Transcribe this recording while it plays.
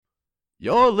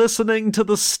You're listening to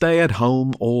the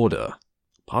Stay-at-Home Order,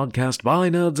 podcast by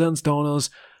Nerds and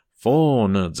Stoners for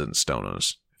Nerds and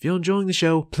Stoners. If you're enjoying the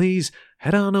show, please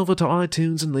head on over to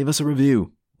iTunes and leave us a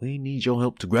review. We need your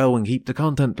help to grow and keep the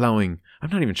content flowing. I'm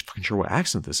not even fucking sure what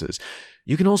accent this is.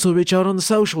 You can also reach out on the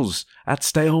socials at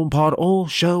StayHomePod or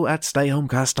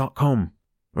show@stayhomecast.com.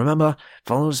 Remember,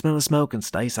 follow the smell of smoke and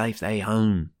stay safe, stay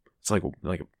home. It's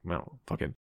well,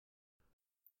 fucking...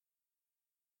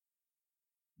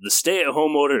 The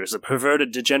Stay-at-Home Order is a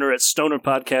perverted, degenerate stoner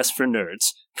podcast for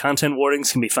nerds. Content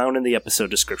warnings can be found in the episode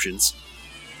descriptions.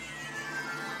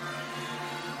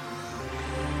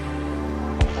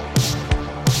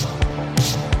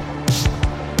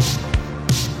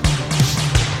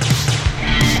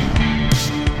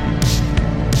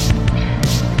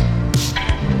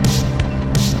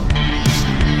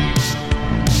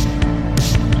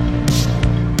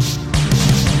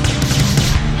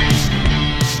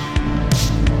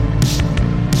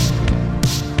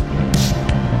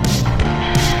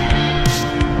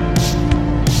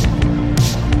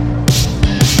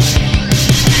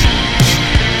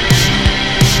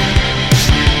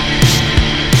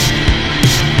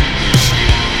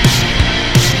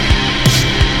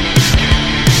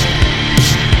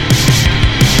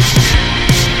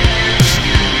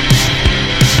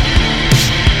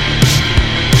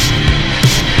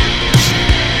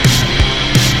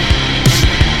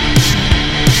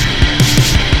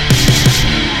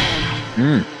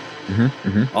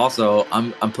 Also,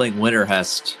 I'm playing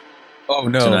Winterhest. Oh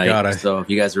no, tonight, God! So if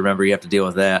you guys remember, you have to deal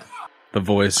with that. The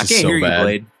voice is so bad. I can't hear you,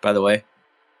 Blade. By the way,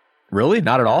 really?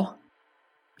 Not at all.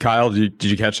 Kyle, did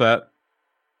you catch that?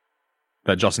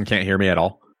 That Justin can't hear me at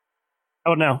all.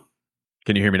 Oh no!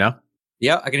 Can you hear me now?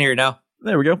 Yeah, I can hear you now.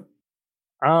 There we go.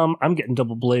 I'm getting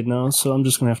double Blade now, so I'm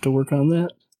just gonna have to work on that.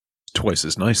 Twice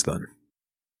as nice, then.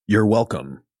 You're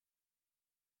welcome.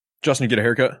 Justin, you get a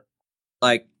haircut?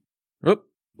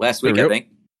 Last week, I think.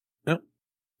 Yep.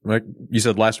 Like you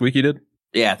said last week you did?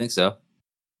 Yeah, I think so.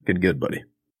 Good, buddy.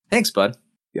 Thanks, bud.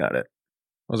 Got it.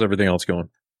 How's everything else going?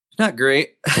 Not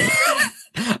great.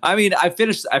 I mean, I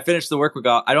finished the work week.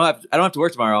 I don't have to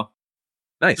work tomorrow.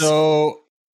 Nice. So,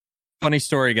 funny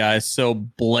story, guys. So,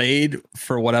 Blade,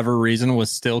 for whatever reason, was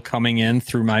still coming in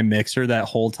through my mixer that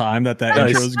whole time that Nice.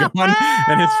 intro was going.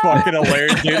 And it's fucking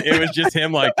hilarious, dude. It was just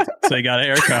him like, so you got a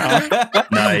haircut, huh?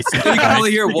 Nice. You can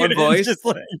only hear one Dude, voice. Just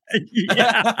like,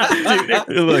 yeah,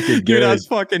 dude. You're looking good. Dude, I was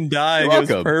fucking dying. You're It was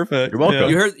welcome. perfect. You're welcome.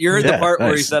 You heard the part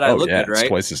where he said I look good, It's right?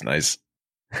 twice as nice.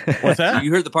 What's that?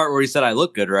 You heard the part where he said I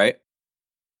look good, right?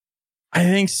 I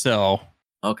think so.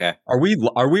 Okay. Are we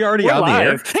already We're on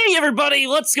live. the air? Hey everybody,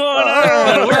 what's going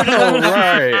Oh, on? We're doing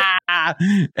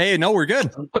right. Hey, no, we're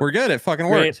good. We're good. It fucking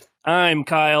Great. worked. I'm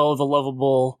Kyle, the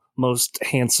lovable, most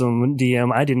handsome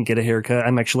DM. I didn't get a haircut.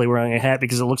 I'm actually wearing a hat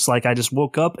because it looks like I just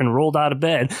woke up and rolled out of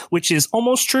bed, which is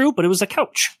almost true, but it was a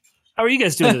couch. How are you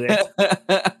guys doing today?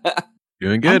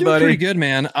 Doing I'm good, doing buddy. pretty good,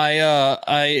 man.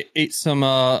 I ate some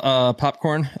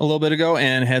popcorn a little bit ago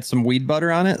and had some weed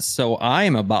butter on it, so I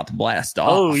am about to blast off.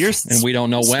 Oh, you're and we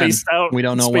don't know when. spaced out. We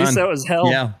don't know spaced when. out as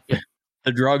hell. Yeah,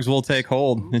 the drugs will take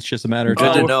hold. It's just a matter of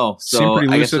Good time. to know. Seem So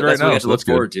pretty I guess lucid that's right what we now, have so to look that's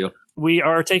good. forward to. We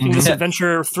are taking this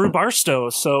adventure through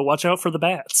Barstow, so watch out for the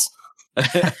bats.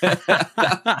 This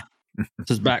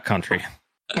is backcountry.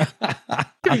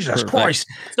 Jesus Christ.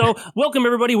 So, welcome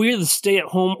everybody. We're the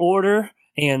Stay-at-Home Order,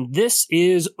 and this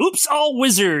is Oops All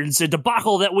Wizards, a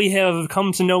debacle that we have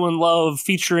come to know and love,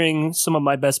 featuring some of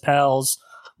my best pals,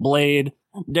 Blade,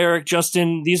 Derek,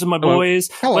 Justin. These are my Hello. boys.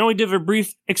 Hello. Why don't we give a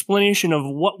brief explanation of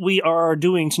what we are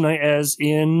doing tonight, as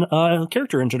in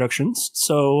character introductions?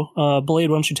 So, Blade,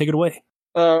 why don't you take it away?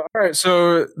 All right,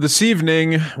 so this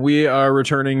evening we are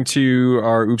returning to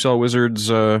our Oops All Wizards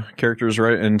characters,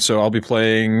 right? And so I'll be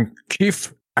playing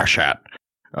Chief Ashat,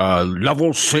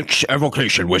 level 6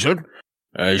 evocation wizard.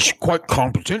 He's quite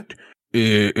competent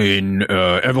in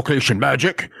evocation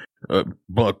magic,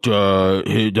 but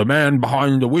the man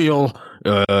behind the wheel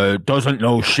doesn't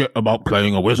know shit about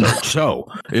playing a wizard. So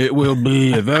it will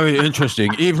be a very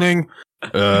interesting evening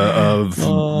of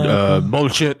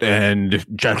bullshit and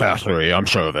jackassery. I'm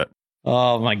sure of it.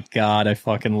 Oh my god, I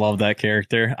fucking love that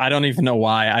character. I don't even know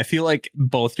why. I feel like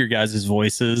both your guys'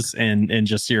 voices and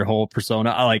just your whole persona,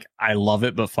 I love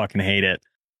it, but fucking hate it.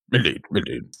 Indeed.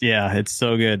 Yeah, it's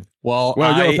so good. Well,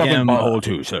 Well, I you're a fucking am butthole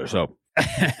too, sir. So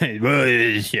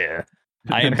yeah.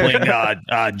 I am playing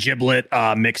Giblet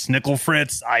McSnickle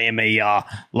Fritz. I am a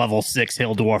level 6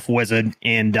 Hill Dwarf wizard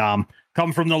and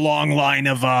come from the long line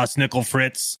of Snickle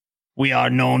Fritz. We are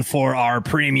known for our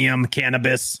premium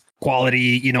cannabis,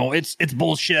 quality, it's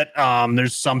bullshit.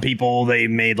 There's some people, they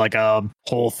made like a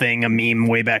whole thing, a meme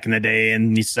way back in the day,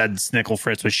 and he said Snickle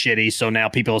Fritz was shitty, so now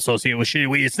people associate it with shitty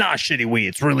weed. It's not shitty weed.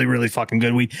 It's really, really fucking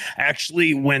good weed.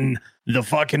 Actually, when the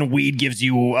fucking weed gives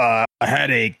you a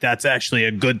headache, that's actually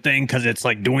a good thing, because it's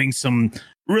like doing some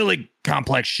really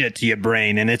complex shit to your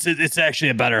brain, and it's actually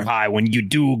a better high when you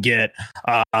do get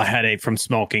a headache from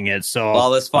smoking it. So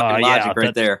all this fucking logic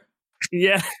right there.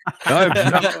 Yeah.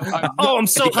 I'm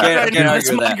so hot right now.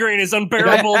 This migraine is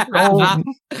unbearable.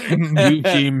 You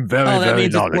seem very, that very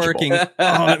means knowledgeable. it's working.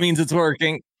 That means it's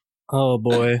working. Oh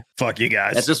boy. Fuck you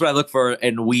guys. That's just what I look for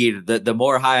in weed. The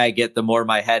more high I get, the more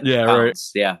my head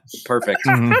pounds. Right. Yeah, perfect.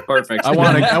 Perfect. I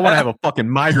want to have a fucking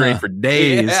migrine for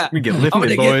days. Yeah. We get I'm lifted,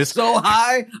 gonna boys. get so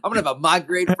high, I'm gonna have a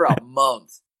migraine for a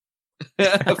month.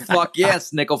 Fuck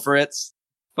yes, Nickel Fritz.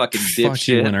 Fucking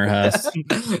dipshit.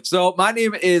 Winterhest. So my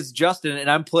name is Justin, and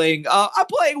I'm playing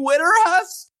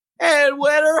Winterhest. And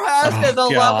Winterhest is a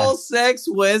level 6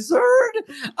 wizard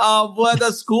with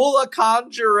a school of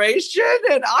conjuration.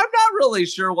 And I'm not really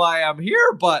sure why I'm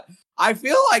here, but I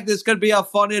feel like this could be a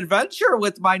fun adventure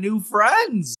with my new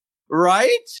friends, right?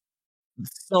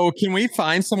 So can we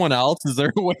find someone else? Is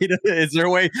there a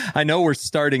way? I know we're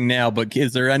starting now, but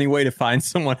is there any way to find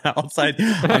someone else? I'm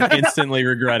instantly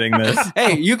regretting this.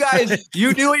 Hey, you guys,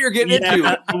 you knew what you're getting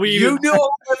into. You knew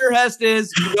what Winterhest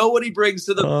is. You know what he brings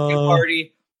to the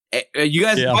party. You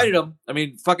guys invited him. I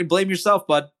mean, fucking blame yourself,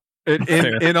 bud.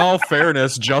 In all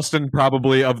fairness, Justin,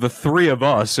 probably of the three of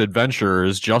us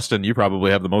adventurers, Justin, you probably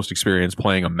have the most experience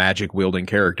playing a magic wielding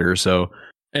character. So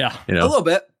yeah, a little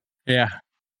bit. Yeah.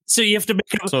 So you have to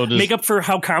make up for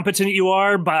how competent you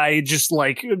are by just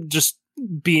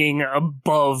being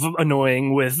above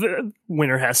annoying with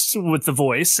Winterhest with the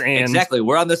voice. And exactly,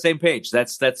 we're on the same page.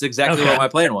 That's exactly what my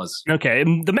plan was. Okay,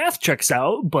 the math checks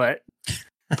out, but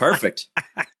perfect.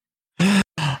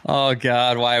 Oh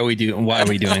God, why are we doing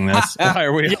this? Why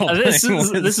are we? This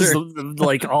is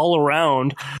like all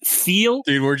around feel.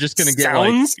 Dude, we're just gonna get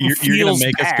you're gonna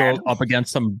make us go up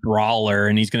against some brawler,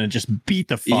 and he's gonna just beat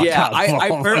the fuck out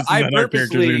of us.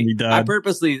 I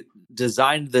purposely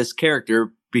designed this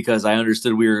character because I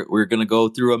understood we were gonna go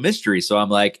through a mystery. So I'm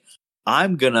like,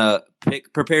 I'm gonna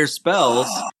prepare spells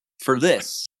for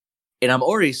this. And I'm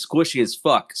already squishy as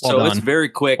fuck, so it's very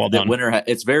quick that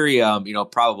it's very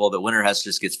probable that Winterhest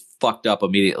just gets fucked up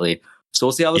immediately. So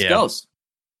we'll see how this goes.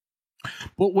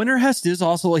 But Winterhest is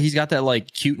also he's got that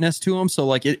like cuteness to him, so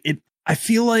like it I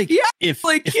feel like if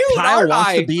Kyle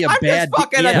wants to be a bad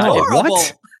adorable.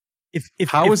 What? If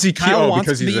how is he cute?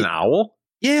 Because he's an owl?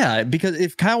 Yeah, because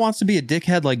if Kyle wants to be a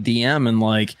dickhead like DM and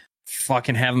like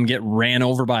fucking have him get ran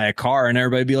over by a car and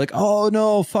everybody be like, oh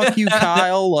no, fuck you,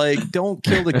 Kyle, like don't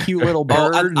kill the cute little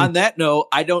bird. On that note,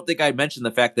 I don't think I mentioned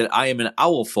the fact that I am an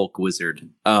owl folk wizard.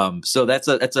 So that's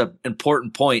a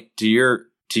important point to your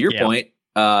point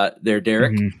there,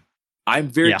 Derek. Mm-hmm. I'm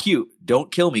very cute.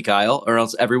 Don't kill me, Kyle, or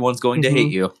else everyone's going to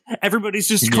hate you. Everybody's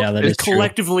just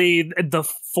collectively true. The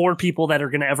 4 people that are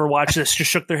going to ever watch this just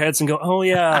shook their heads and go, oh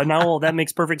yeah, no, that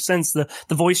makes perfect sense. The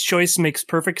voice choice makes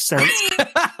perfect sense.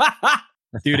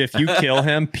 Dude, if you kill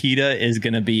him, PETA is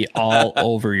going to be all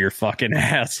over your fucking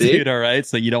ass, dude. All right.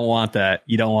 So you don't want that.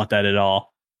 You don't want that at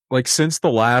all. Like since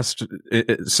the last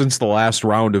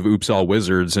round of Oops All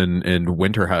Wizards and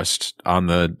Winterhest on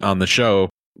the show,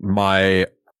 my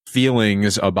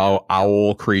feelings about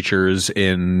owl creatures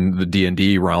in the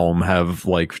D&D realm have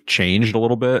like changed a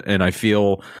little bit, and I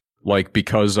feel like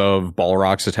because of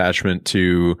Balrog's attachment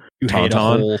to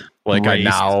Tauntaun, like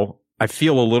I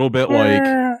feel a little bit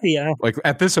like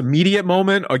at this immediate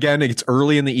moment, again, it's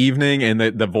early in the evening and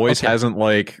the voice hasn't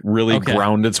like really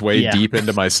ground its way deep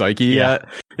into my psyche yet.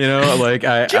 You know, like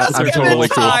I'm totally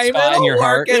cool. In your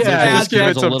heart. Just give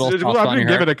it I'm gonna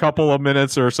give it a couple of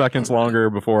minutes or seconds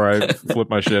longer before I flip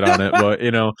my shit on it. But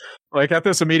you know, like at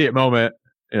this immediate moment,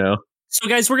 you know. So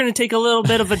guys, we're gonna take a little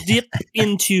bit of a dip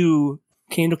into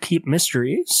Candlekeep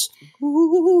mysteries.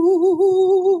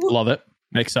 Love it.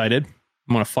 I'm excited.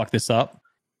 I'm gonna fuck this up.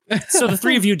 So the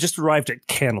 3 of you just arrived at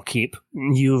Candlekeep.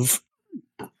 You've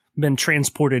been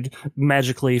transported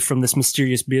magically from this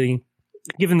mysterious being,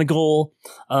 given the goal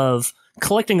of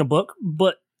collecting a book.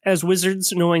 But as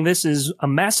wizards, knowing this is a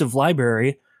massive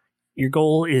library, your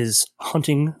goal is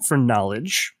hunting for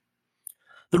knowledge.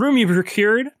 The room you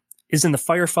procured is in the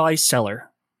Firefly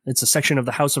Cellar. It's a section of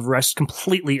the House of Rest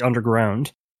completely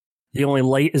underground. The only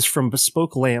light is from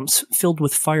bespoke lamps filled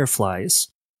with fireflies.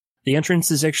 The entrance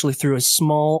is actually through a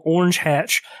small orange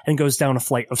hatch and goes down a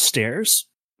flight of stairs.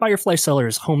 Firefly Cellar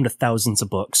is home to thousands of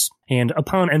books, and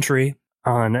upon entry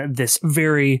on this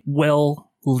very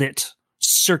well-lit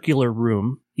circular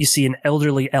room. You see an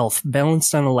elderly elf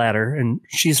balanced on a ladder, and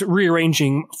she's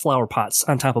rearranging flower pots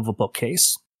on top of a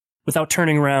bookcase. Without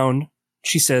turning around,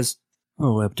 she says,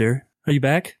 "Oh, Ebder, are you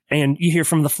back?" And you hear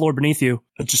from the floor beneath you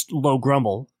a just low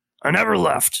grumble. "I never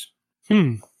left."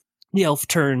 The elf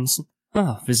turns.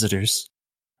 "Ah, visitors.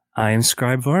 I am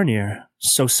Scribe Varnier.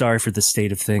 So sorry for the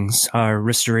state of things. Our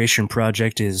restoration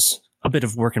project is a bit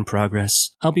of work in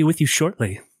progress. I'll be with you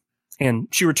shortly." And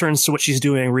she returns to what she's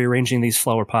doing, rearranging these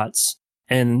flower pots,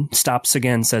 and stops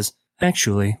again, says,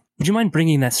 "Actually, would you mind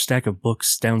bringing that stack of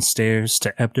books downstairs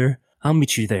to Ebder? I'll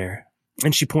meet you there."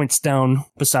 And she points down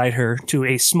beside her to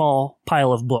a small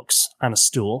pile of books on a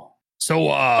stool. So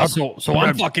I'm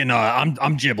fucking,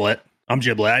 I'm Giblet.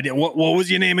 What was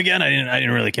your name again? I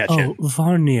didn't really catch it. Oh,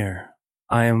 Varnier.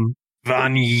 I am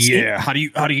Varnier. How do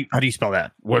you spell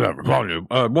that? Whatever. Volume.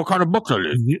 What kind of books are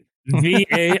these? VARNYR.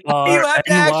 You have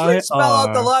to actually spell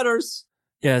out the letters.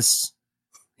 Yes,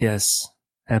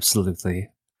 absolutely.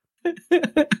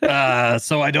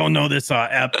 So I don't know this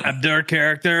Ebder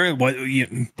character. What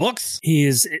books? He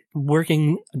is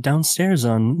working downstairs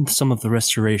on some of the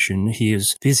restoration. He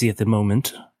is busy at the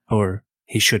moment, or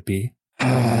he should be.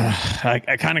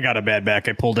 I kind of got a bad back.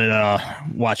 I pulled it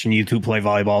watching YouTube play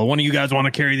volleyball. One of you guys want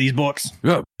to carry these books?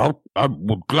 Yeah, I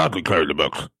will gladly carry the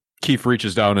books. Keith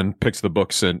reaches down and picks the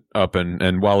books up,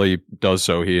 and while he does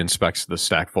so, he inspects the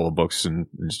stack full of books and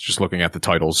is just looking at the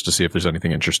titles to see if there's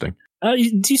anything interesting.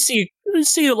 You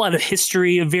see a lot of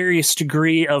history, a various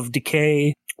degree of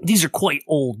decay. These are quite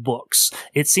old books.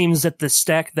 It seems that the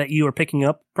stack that you are picking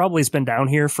up probably has been down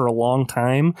here for a long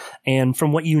time, and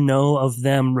from what you know of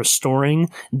them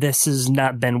restoring, this has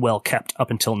not been well kept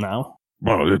up until now.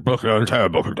 Well, this book, the entire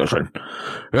book edition.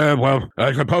 Well,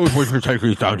 I suppose we should take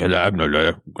these down to the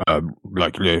Abner,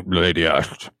 like the lady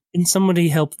asked. Can somebody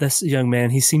help this young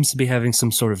man? He seems to be having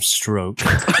some sort of stroke.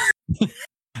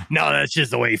 No, that's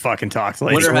just the way he fucking talks.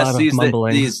 Like, Winter has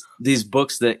these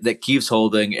books that Keith's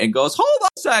holding and goes, "Hold on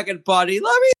a second, buddy.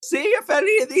 Let me see if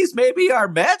any of these maybe are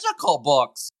magical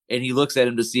books." And he looks at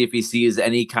him to see if he sees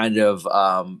any kind of,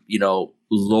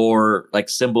 lore, like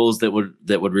symbols that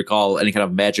would recall any kind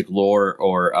of magic lore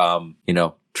or,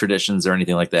 traditions or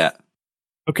anything like that.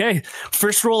 Okay,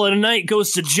 first roll of the night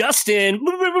goes to Justin.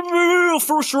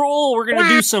 First roll, we're gonna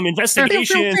do some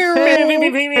investigation.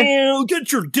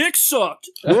 Get your dick sucked.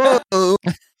 Whoa.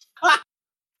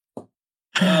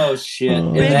 Oh shit!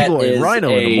 And Baby boy,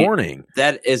 Rhino in the morning.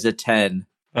 That is a 10.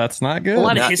 That's not good. A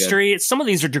lot of Not history. Some of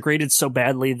these are degraded so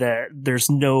badly that there's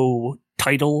no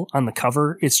title on the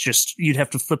cover. It's just you'd have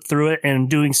to flip through it, and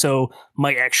doing so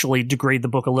might actually degrade the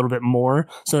book a little bit more.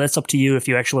 So that's up to you if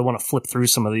you actually want to flip through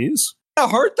some of these. I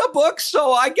hurt the book,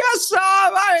 so I guess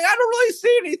I don't really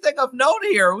see anything of note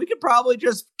here. We could probably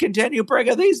just continue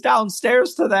bringing these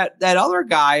downstairs to that other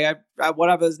guy,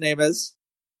 whatever his name is.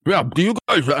 Yeah, do you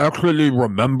guys actually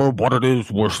remember what it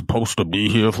is we're supposed to be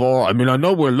here for? I mean, I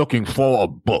know we're looking for a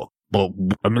book, but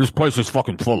I mean, this place is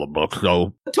fucking full of books,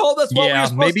 so. Told us what we were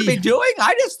supposed to be doing.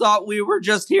 I just thought we were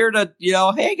just here to,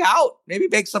 hang out, maybe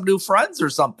make some new friends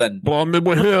or something. Well, I mean,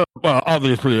 we're here,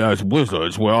 obviously, as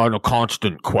wizards. We're on a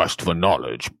constant quest for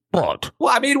knowledge, but.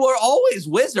 Well, I mean, we're always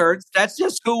wizards. That's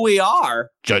just who we are.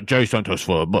 Jay sent us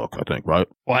for a book, I think, right?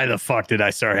 Why the fuck did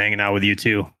I start hanging out with you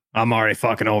two? I'm already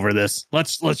fucking over this.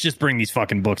 Let's just bring these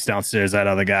fucking books downstairs, that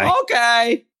other guy.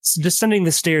 Okay. So descending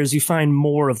the stairs, you find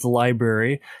more of the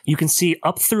library. You can see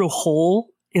up through a hole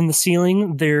in the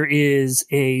ceiling, there is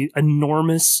a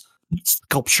enormous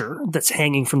sculpture that's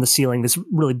hanging from the ceiling, this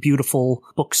really beautiful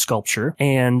book sculpture.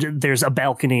 And there's a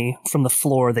balcony from the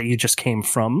floor that you just came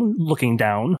from, looking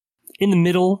down. In the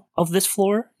middle of this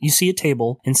floor, you see a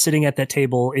table, and sitting at that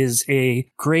table is a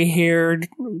gray-haired,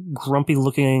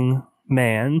 grumpy-looking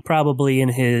man, probably in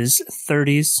his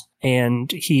 30s,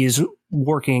 and he's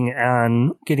working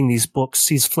on getting these books.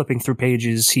 He's flipping through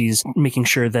pages. He's making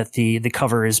sure that the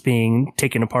cover is being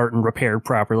taken apart and repaired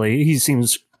properly. He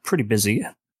seems pretty busy.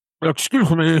 Excuse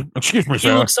me, He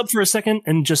sir. looks up for a second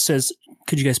and just says,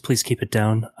 "Could you guys please keep it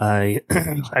down? I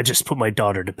just put my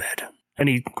daughter to bed." And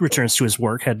he returns to his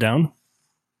work, head down.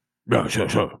 Yeah,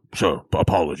 sure.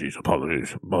 Apologies.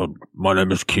 My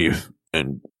name is Keith,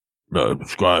 and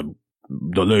Scribe,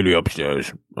 the lady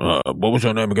upstairs. What was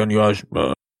her name again, you guys?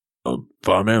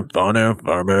 Varnier.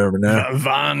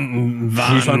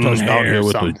 She sent us down here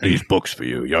with these books for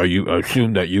you. Yeah, I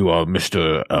assume that you are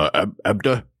Mr.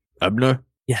 Ebner?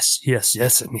 Yes,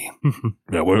 me.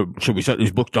 Yeah, should we set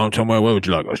these books down somewhere? Where would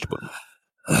you like us to put them?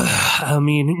 I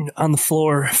mean, on the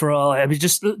floor for all. I mean,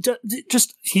 just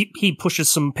he pushes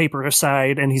some paper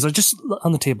aside, and he's like, "Just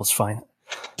on the table's fine."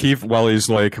 Keith, while he's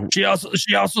like, She also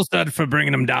said for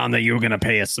bringing them down that you were going to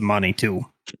pay us some money too,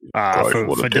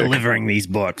 for delivering these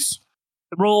books.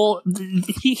 Roll.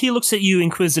 He looks at you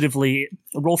inquisitively.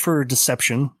 Roll for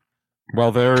deception.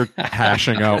 while they're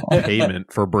hashing out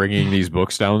payment for bringing these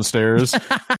books downstairs,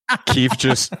 Keith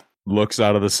just looks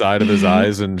out of the side of his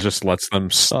eyes and just lets them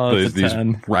these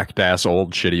wrecked ass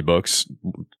old shitty books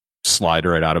slide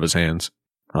right out of his hands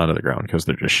onto the ground because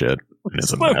they're just shit.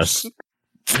 It's a mess.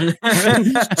 Just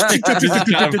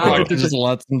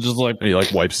lets him just like he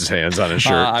like wipes his hands on his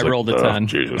shirt. I rolled a 10.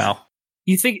 Jesus. No.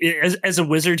 You think as a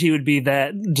wizard he would be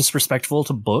that disrespectful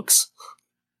to books?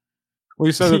 Well,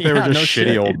 you said that they were just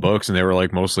shitty old books and they were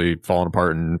like mostly falling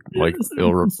apart and like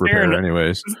ill repaired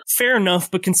anyways. Fair enough,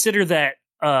 but consider that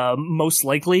most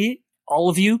likely all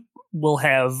of you will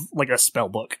have like a spell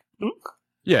book.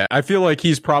 Yeah, I feel like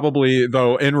he's probably,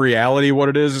 though, in reality, what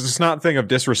it is it's not a thing of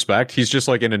disrespect. He's just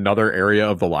like in another area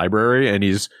of the library, and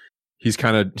he's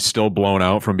kind of still blown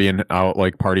out from being out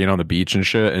like partying on the beach and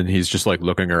shit, and he's just like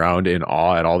looking around in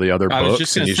awe at all the other books. I was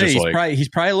just gonna say he's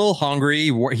probably a little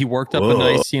hungry. He worked up a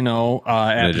nice,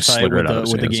 appetite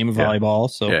with the game of volleyball.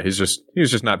 So yeah, he was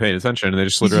just not paying attention, and they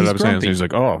just slid right out of his hands. And he's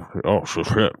like, oh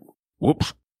shit,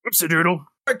 whoops, whoopsie-doodle.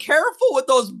 Careful with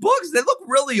those books; they look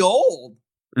really old.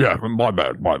 Yeah, my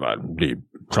bad. Indeed.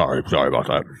 Sorry about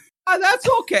that. That's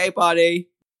okay, buddy.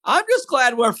 I'm just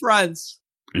glad we're friends.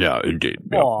 Yeah, indeed.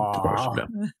 Yeah, of course,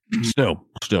 yeah.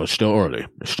 Still early.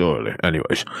 It's still early.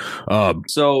 Anyways,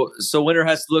 so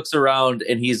Winterhest looks around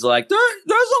and he's like, "There's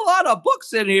a lot of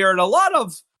books in here and a lot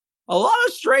of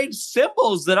strange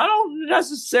symbols that I don't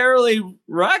necessarily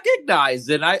recognize,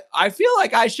 and I feel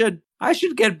like I should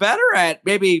get better at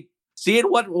maybe seeing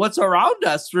what's around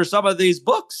us for some of these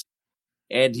books."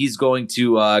 And he's going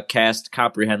to cast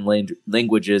Comprehend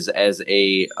Languages as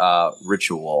a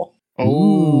ritual.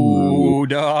 Oh,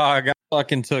 dog. I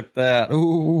fucking took that.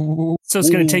 Ooh. So it's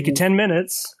going to take you 10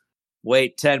 minutes.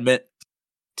 Wait, 10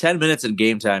 minutes in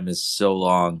game time is so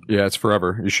long. Yeah, it's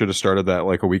forever. You should have started that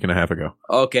like a week and a half ago.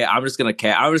 Okay, I'm just gonna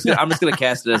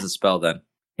cast it as a spell then.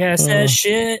 Cast that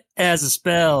shit as a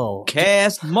spell.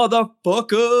 Cast,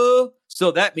 motherfucker.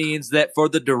 So that means that for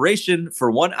the duration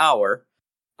for 1 hour,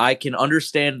 I can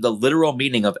understand the literal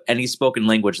meaning of any spoken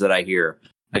language that I hear.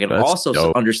 I can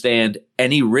also understand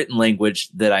any written language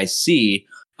that I see,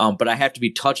 but I have to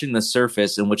be touching the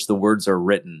surface in which the words are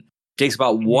written. It takes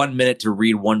about 1 minute to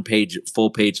read full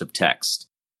page of text.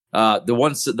 The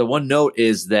one note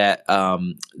is that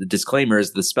the disclaimer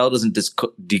is the spell doesn't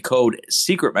decode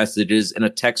secret messages in a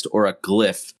text or a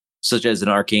glyph, such as an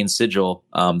arcane sigil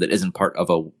that isn't part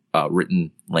of a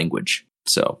written language.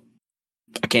 So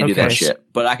I can't do that shit,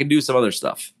 but I can do some other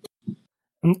stuff.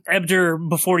 Ebder,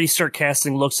 before you start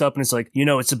casting, looks up and is like,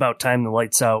 it's about time the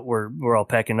light's out. We're all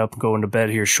packing up and going to bed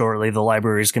here shortly. The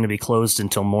library is going to be closed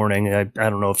until morning. I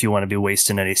don't know if you want to be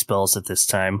wasting any spells at this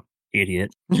time,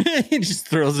 idiot. He just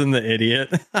throws in the idiot.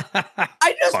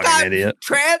 I just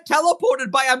got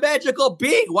teleported by a magical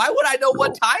being. Why would I know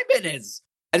what time it is?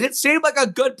 And it seemed like a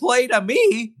good play to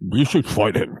me. You should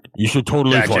fight him. You should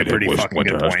totally fight him.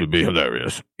 Winter has to be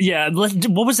hilarious. Yeah.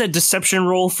 What was that deception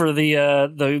roll for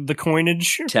the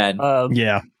coinage? 10.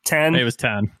 10. It was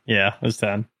 10. Yeah, it was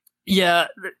 10. Yeah.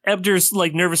 Ebder's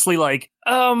like nervously like,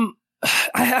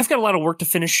 I've got a lot of work to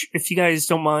finish. If you guys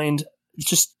don't mind,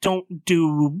 just don't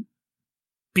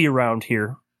be around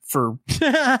here for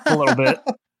a little bit.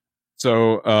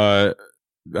 So,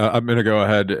 I'm going to go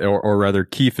ahead, or rather,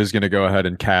 Keith is going to go ahead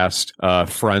and cast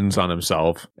Friends on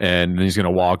himself, and he's going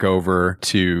to walk over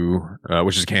to,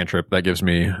 which is a cantrip that gives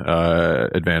me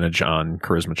advantage on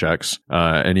charisma checks.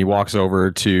 And he walks over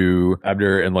to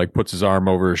Abder and like puts his arm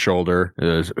over his shoulder.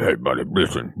 Says, "Hey, buddy,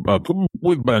 listen,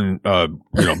 we've been,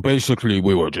 basically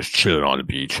we were just chilling on the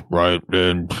beach, right?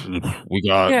 And we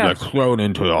got like thrown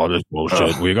into all this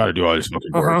bullshit. We got to do all this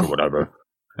fucking work or whatever."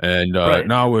 And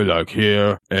now we're like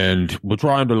here and we're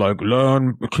trying to like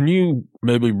learn. Can you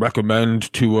maybe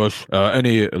recommend to us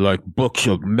any like books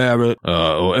of merit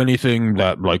or anything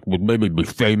that like would maybe be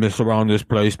famous around this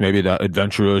place? Maybe that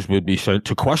adventurers would be sent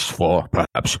to quest for,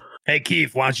 perhaps. Hey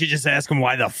Keith, why don't you just ask him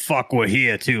why the fuck we're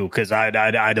here too? Because I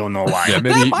don't know why. Yeah,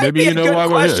 maybe you know why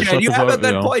we're here. You have a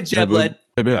good point, Jedlin.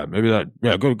 Maybe that.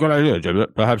 Yeah, good idea,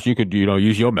 Jedlin. Perhaps you could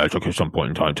use your magic at some point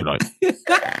in time tonight.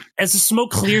 As the smoke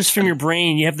clears from your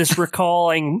brain, you have this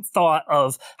recalling thought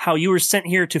of how you were sent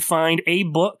here to find a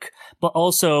book, but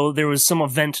also there was some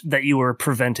event that you were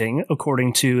preventing,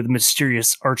 according to the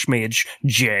mysterious Archmage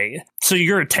Jay. So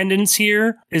your attendance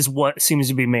here is what seems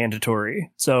to be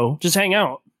mandatory. So just hang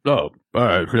out. Oh, all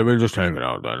right. So we're just hanging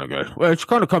out then, I guess. Well, it's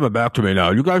kind of coming back to me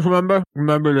now. You guys remember?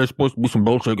 Remember there's supposed to be some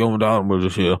bullshit going down? We're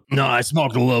just here. No, I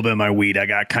smoked a little bit of my weed. I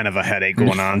got kind of a headache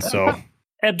going on, so...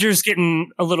 Ebder's getting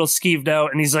a little skeeved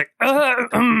out, and he's like, well,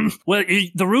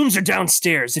 the rooms are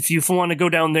downstairs. If you want to go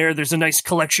down there, there's a nice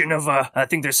collection of, I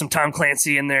think there's some Tom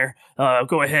Clancy in there.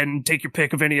 Go ahead and take your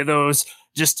pick of any of those.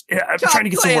 Just, I'm trying to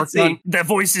get some work done. That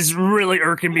voice is really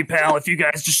irking me, pal. If you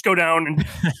guys just go down and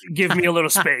give me a little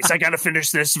space. I got to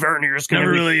finish this. Verneer's going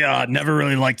to never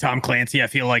really liked Tom Clancy. I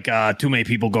feel like too many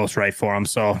people ghostwrite for him,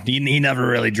 so he never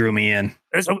really drew me in.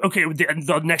 Okay,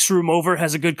 the next room over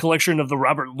has a good collection of the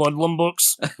Robert Ludlum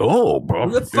books. Oh, bro.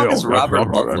 Who the fuck is Robert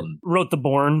Ludlum? Wrote The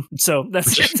Bourne, so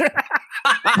that's it.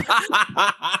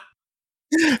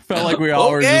 Felt like we all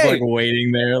were just like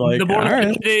waiting there, like the Bourne,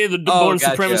 right. the Bourne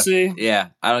Supremacy. Yeah,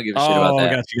 I don't give a shit about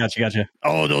that. Gotcha.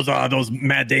 Oh, those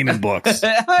Matt Damon books.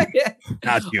 Got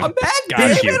you.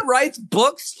 Matt Damon writes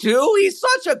books too. He's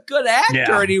such a good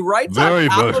actor, and he writes very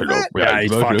on top of it. Yeah,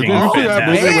 he's fucking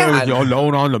fantastic.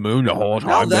 Alone on the moon the whole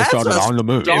time. They started on the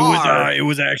moon. It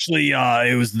was actually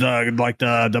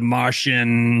the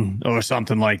Martian or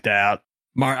something like that.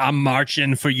 I'm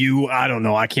marching for you. I don't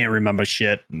know. I can't remember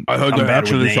shit. I heard they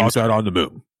actually shot that on the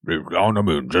moon. On the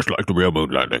moon, just like the real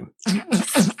moon landing.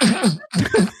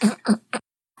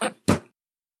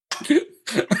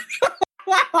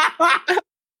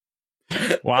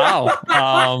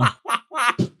 Wow.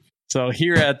 So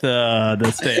here at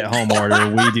the stay-at-home order,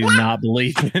 we do not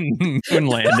believe in moon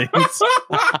landings.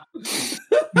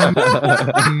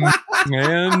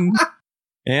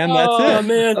 and that's it.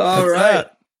 Man. All right.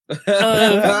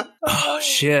 Oh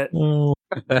shit! You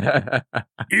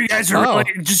guys are like,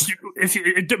 just if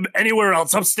you anywhere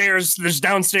else upstairs, there's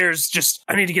downstairs. Just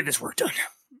I need to get this work done.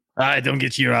 All right, don't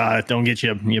get your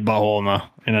butthole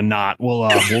in a knot.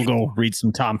 We'll go read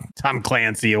some Tom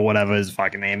Clancy or whatever his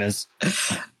fucking name is.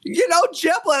 You know,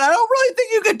 Chiplin, I don't really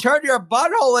think you can turn your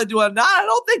butthole into a knot. I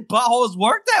don't think buttholes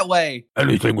work that way.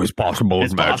 Anything was possible.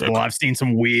 It's possible. I've seen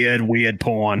some weird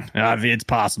porn. It's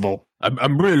possible.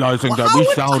 I'm realizing that we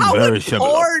sound very similar.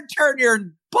 How would porn turn your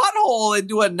butthole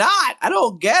into a knot? I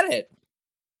don't get it.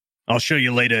 I'll show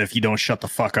you later if you don't shut the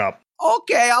fuck up.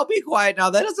 Okay, I'll be quiet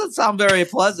now. That doesn't sound very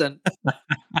pleasant.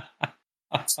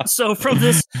 So from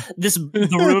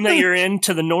the room that you're in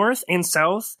to the north and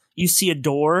south, you see a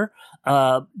door.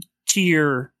 To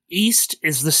your east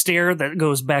is the stair that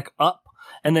goes back up,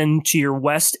 and then to your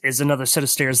west is another set of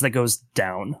stairs that goes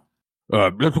down.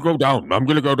 Let's go down. I'm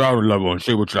going to go down a level and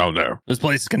see what's down there. This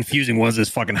place is confusing. What is this,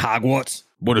 fucking Hogwarts?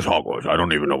 What is Hogwarts? I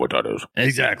don't even know what that is.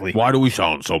 Exactly. Why do we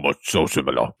sound so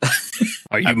similar?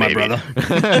 Are you my brother?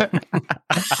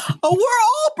 Oh, we're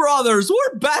all brothers.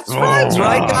 We're best friends,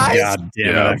 right, guys? God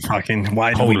damn it. Fucking,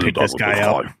 why did we pick this guy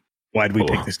up? Why did we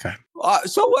pick this guy?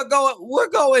 So we're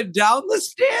going down the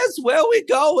stairs. Where are we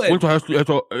going?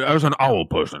 As an owl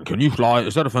person, can you fly?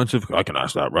 Is that offensive? I can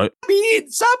ask that, right? I mean,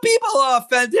 some people are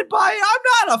offended by it.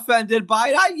 I'm not offended by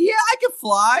it. I can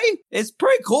fly. It's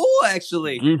pretty cool,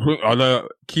 actually.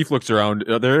 Keith looks around.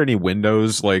 Are there any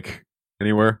windows, like,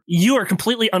 anywhere? You are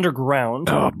completely underground.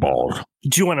 Oh, balls.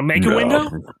 Do you want to make a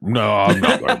window? No, I'm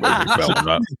not going to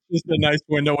that. Just a nice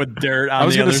window with dirt on I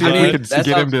was the other see if we could That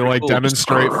get him to sounds like cool.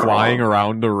 demonstrate flying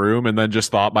around the room, and then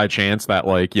just thought by chance that,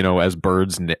 like, you know, as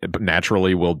birds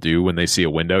naturally will do when they see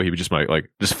a window, he would just might like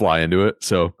just fly into it.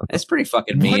 So That's pretty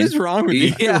fucking mean. What is wrong with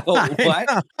you? Yeah,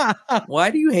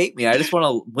 why do you hate me? I just want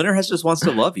to. Winter just wants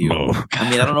to love you. I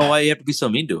mean, I don't know why you have to be so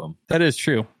mean to him. That is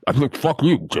true. I think, fuck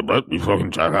you, Giblet, you fucking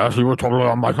jackass. You were totally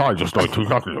on my side just like 2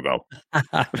 seconds ago.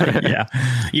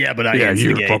 Yeah, but I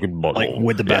you're fucking butthole. like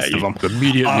with the best of them.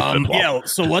 Immediately.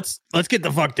 So let's get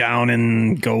the fuck down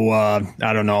and go.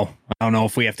 I don't know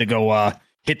if we have to go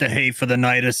hit the hay for the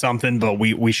night or something, but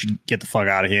we should get the fuck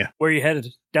out of here. Where are you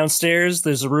headed? Downstairs.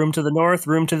 There's a room to the north,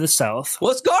 room to the south.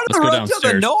 Let's go to the room to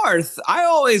the north. I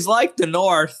always like the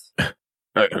north.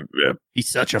 Yeah. He's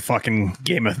such a fucking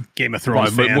Game of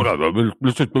Thrones fan. Whatever.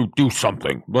 Let's just do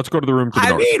something. Let's go to the room to the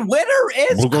north. I mean, winter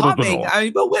is coming. I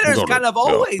mean, but winter's kind of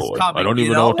always coming. I don't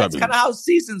even know what that That's means. kind of how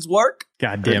seasons work.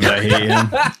 God damn it, I hate him.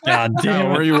 God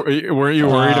damn it. Were you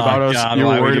worried about us? God, you were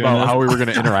why are we worried doing about this? how we were going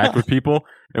to interact with people,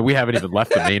 and we haven't even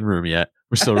left the main room yet.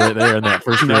 We're still right there in that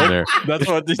first room there. That's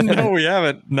what. No, we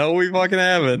haven't. No, we fucking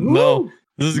haven't. No.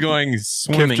 This is going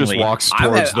swimmingly. Kip just walks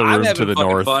towards the room to the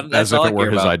north as if it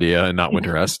were his about. idea and not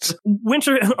Winterhest's.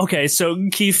 Okay, so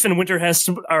Keith and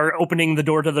Winterhest are opening the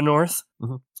door to the north.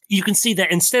 Mm-hmm. You can see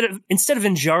that instead of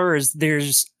in jars,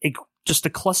 there's just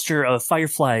a cluster of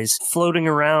fireflies floating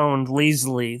around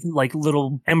lazily, like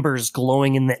little embers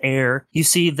glowing in the air. You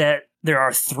see that there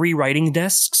are 3 writing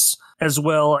desks, as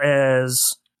well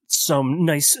as some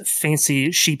nice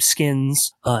fancy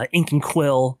sheepskins, ink and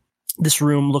quill. This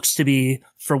room looks to be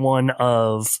for one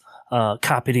of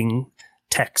copying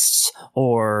texts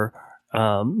or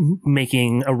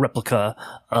making a replica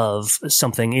of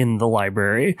something in the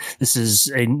library. This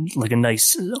is a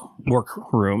nice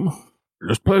workroom.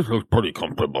 This place looks pretty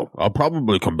comfortable. I'll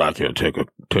probably come back here and take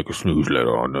a snooze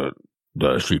later on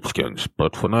the sheepskins.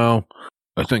 But for now,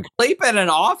 I think sleep in an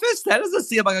office? That doesn't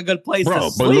seem like a good place to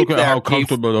sleep. But look at how Keith.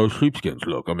 comfortable those sheepskins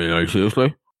look. I mean, are you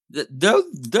seriously?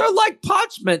 They're like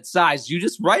parchment size. You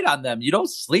just write on them. You don't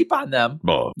sleep on them.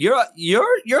 You're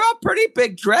a pretty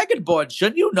big dragonborn.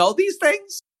 Shouldn't you know these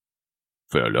things?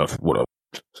 Fair enough. Whatever.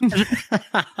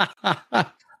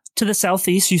 To the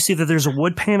southeast, you see that there's a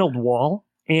wood-paneled wall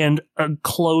and a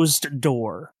closed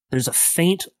door. There's a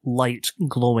faint light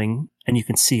glowing, and you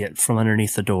can see it from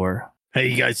underneath the door. Hey,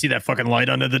 you guys see that fucking light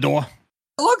under the door?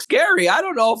 It looks scary. I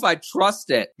don't know if I trust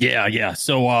it. Yeah.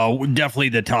 So definitely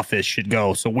the toughest should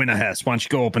go. So Winterhest, why don't you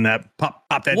go open that, pop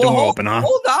that door open, huh?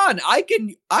 Hold on. I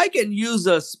can use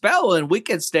a spell and we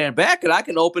can stand back and I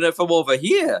can open it from over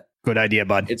here. Good idea,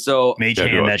 bud. And so Mage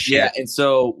Hand that shit. Yeah, and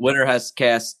so Winterhest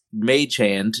casts Mage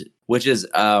Hand, which is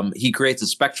he creates a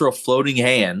spectral floating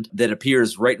hand that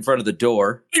appears right in front of the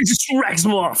door. It just drags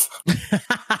them off.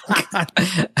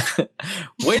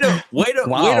 way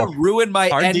to ruin my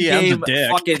end game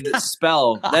fucking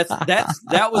spell.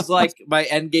 That was like my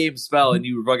end game spell, and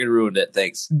you fucking ruined it.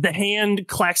 Thanks. The hand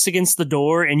clacks against the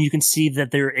door, and you can see that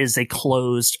there is a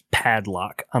closed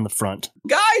padlock on the front.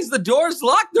 Guys, the door's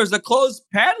locked. There's a closed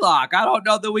padlock. I don't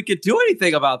know that we could do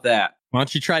anything about that. Why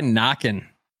don't you try knocking?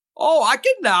 Oh, I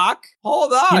can knock.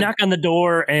 Hold on. You knock on the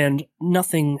door and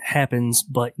nothing happens,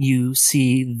 but you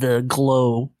see the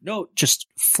glow just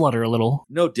flutter a little.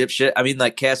 No, dipshit. I mean,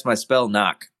 like, cast my spell,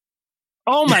 knock.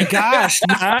 Oh my gosh,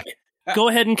 knock. Go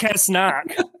ahead and cast knock.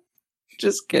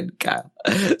 Just kidding, Kyle.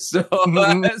 So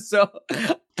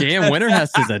damn,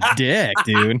 Winterhest is a dick,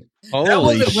 dude.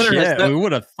 Holy shit. We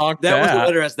would have thought that. That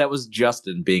wasn't Winterhest. That was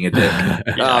Justin being a dick.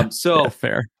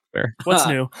 Fair. What's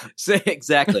new?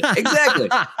 Exactly.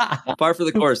 Par for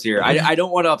the course here. I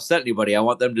don't want to upset anybody. I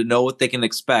want them to know what they can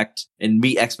expect and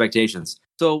meet expectations.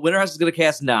 So Winterhest is going to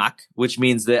cast knock, which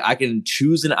means that I can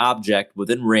choose an object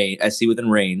within range. I see within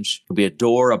range. It could be a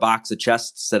door, a box, a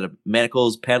chest, set of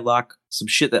manacles, padlock, some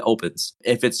shit that opens.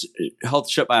 If it's held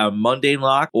shut by a mundane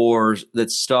lock, or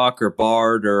that's stuck or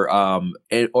barred,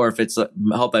 or if it's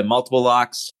held by multiple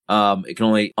locks, it can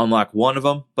only unlock one of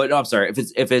them. But no, I'm sorry.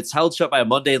 If it's held shut by a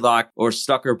mundane lock or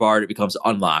stuck or barred, it becomes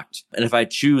unlocked. And if I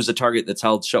choose a target that's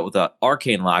held shut with an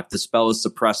arcane lock, the spell is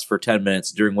suppressed for 10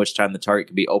 minutes, during which time the target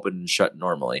can be opened and shut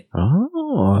normally.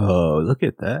 Oh, look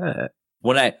at that.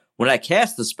 When I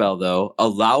cast the spell, though, a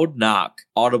loud knock,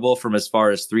 audible from as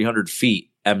far as 300 feet,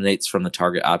 emanates from the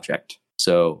target object.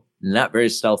 So not very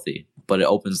stealthy, but it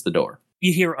opens the door.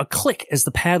 You hear a click as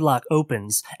the padlock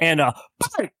opens, and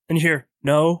you hear,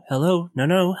 no, hello,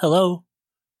 no, hello.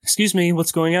 Excuse me,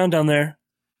 what's going on down there?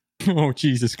 Oh,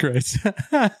 Jesus Christ.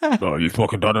 Oh, you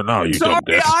fucking done it now, you Sorry, dumb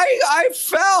dick. I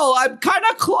fell. I'm kind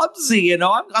of clumsy, you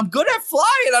know. I'm good at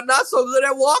flying. I'm not so good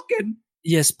at walking.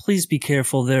 Yes, please be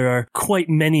careful. There are quite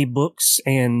many books,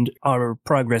 and our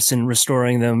progress in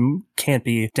restoring them can't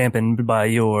be dampened by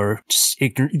your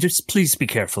ignorance. Just please be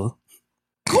careful.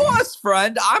 Of course,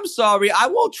 friend. I'm sorry. I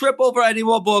won't trip over any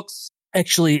more books.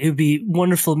 Actually, it would be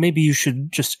wonderful. Maybe you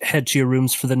should just head to your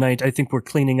rooms for the night. I think we're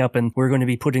cleaning up, and we're going to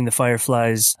be putting the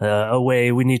fireflies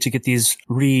away. We need to get these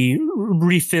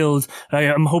refilled.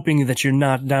 I'm hoping that you're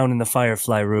not down in the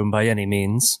firefly room by any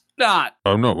means. Not.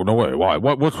 Oh, no way. Why?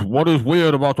 What is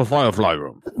weird about the firefly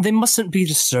room? They mustn't be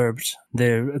disturbed.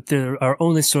 They're our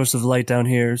only source of light down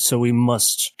here, so we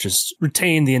must just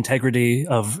retain the integrity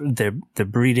of their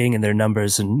breeding and their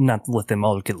numbers and not let them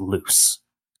all get loose.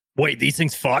 Wait, these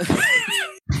things fuck?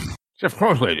 Of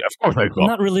course they do. I'm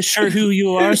not really sure who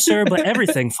you are, sir, but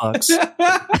everything fucks.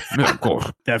 Yeah, of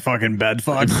course. That fucking bed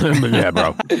fucks. Yeah,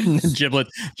 bro.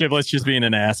 Giblet's just being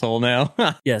an asshole now.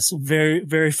 Yes, very,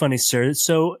 very funny, sir.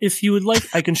 So if you would like,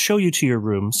 I can show you to your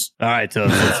rooms. All right, so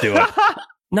let's do it.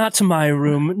 Not to my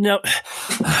room. No.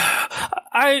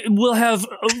 I will have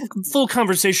a full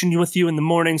conversation with you in the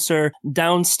morning, sir.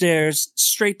 Downstairs,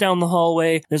 straight down the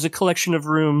hallway, there's a collection of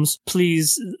rooms.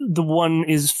 Please, the one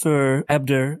is for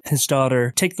Abder, his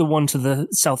daughter. Take the one to the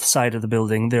south side of the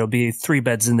building. There'll be 3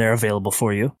 beds in there available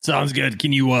for you. Sounds good.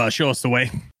 Can you show us the way?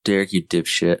 Derek, you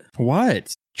dipshit.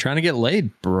 What? Trying to get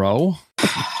laid, bro.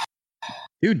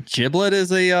 Dude, Giblet is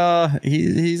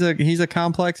he's a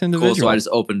complex individual. Cool, so I just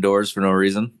open doors for no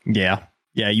reason. Yeah,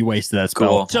 you wasted that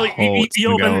spell. Cool. So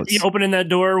you open in that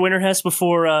door, Winterhest,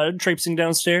 before traipsing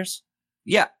downstairs?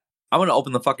 Yeah. I'm going to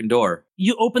open the fucking door.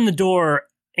 You open the door,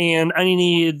 and I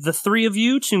need the three of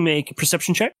you to make a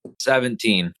perception check.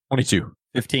 17. 22.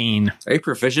 15. Are you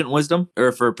proficient in wisdom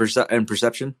or for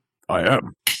perception? I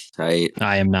am. Tight.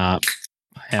 I am not.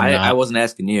 I wasn't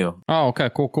asking you. Oh, okay.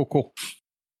 Cool. Cool.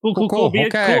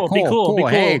 Okay, Be cool.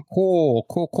 Hey, cool.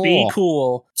 Be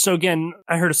cool. So again,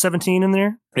 I heard a 17 in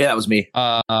there. Yeah, that was me.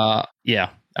 Yeah,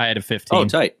 I had a 15. Oh,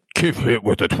 tight. Keep hit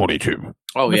with a 22.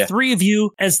 Oh, The yeah. three of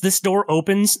you, as this door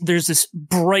opens, there's this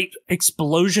bright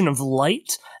explosion of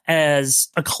light as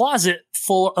a closet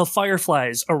full of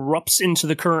fireflies erupts into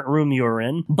the current room you're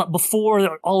in. But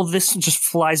before all of this just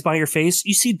flies by your face,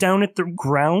 you see down at the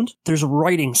ground, there's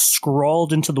writing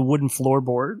scrawled into the wooden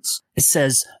floorboards. It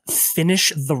says,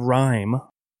 "Finish the rhyme."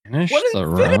 Finish What is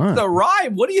the finish rhyme. the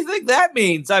rhyme? What do you think that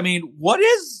means? I mean, what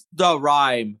is the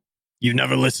rhyme? You've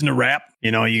never listened to rap? You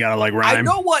know, you gotta like rhyme. I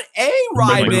know what a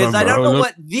rhyme is. I don't know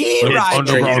what the rhyme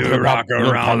is. To rock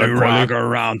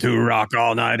around, to rock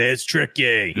all night. It's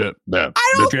tricky. Yeah.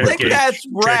 I don't think that's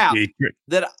rap. Tricky.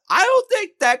 I don't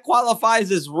think that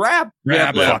qualifies as rap.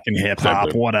 Rap, Yeah. fucking hip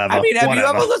hop, whatever. I mean, have you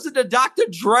whatever. ever listened to Dr.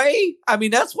 Dre? I mean,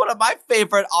 that's one of my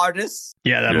favorite artists.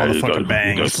 Yeah, that motherfucker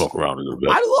bangs. Just fuck around a little bit.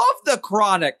 I love the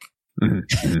Chronic.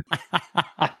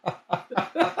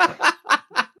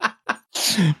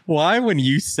 Why, when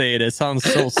you say it, it sounds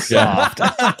so soft?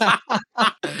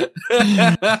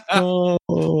 Oh.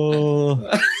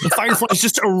 The fireflies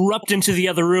just erupt into the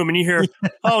other room, and you hear,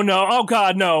 "Oh no, oh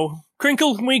god, no.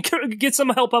 Crinkle, can we get some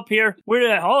help up here?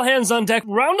 We're all hands on deck.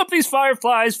 Round up these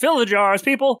fireflies, fill the jars,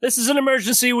 people. This is an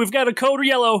emergency. We've got a code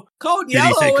yellow." Code Did he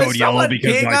Yellow? say Is Code Yellow someone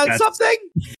because, peeing like, on that's- something?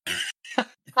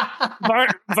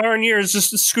 Varnier is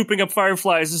just scooping up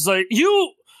fireflies. It's like,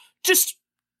 you just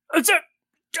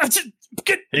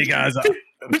get. Hey guys,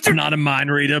 I'm not a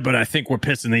mind reader, but I think we're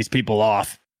pissing these people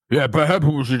off. Yeah, perhaps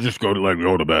we should just go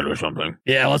to bed or something.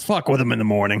 Yeah, let's fuck with them in the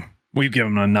morning. We've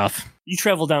given them enough. You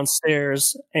travel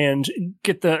downstairs and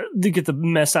get the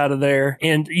mess out of there,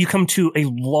 and you come to a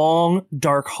long,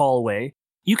 dark hallway.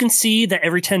 You can see that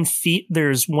every 10 feet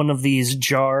there's one of these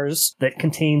jars that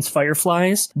contains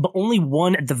fireflies, but only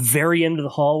one at the very end of the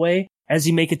hallway, as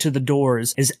you make it to the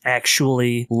doors, is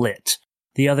actually lit.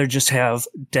 The other just have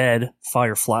dead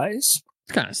fireflies.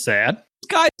 It's kind of sad. These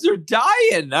guys are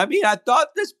dying. I mean, I thought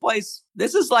this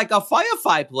is like a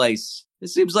firefly place. It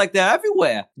seems like they're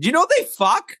everywhere. Do you know they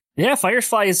fuck? Yeah,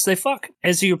 fireflies, they fuck.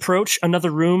 As you approach another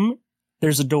room,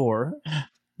 there's a door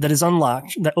that is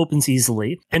unlocked, that opens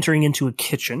easily, entering into a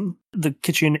kitchen. The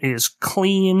kitchen is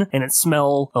clean, and its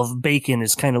smell of bacon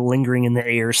is kind of lingering in the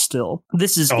air still.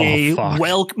 This is a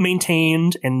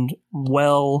well-maintained and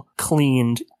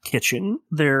well-cleaned kitchen.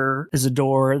 There is a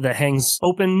door that hangs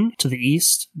open to the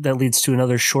east that leads to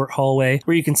another short hallway,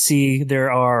 where you can see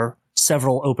there are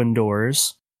several open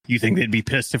doors. You think they'd be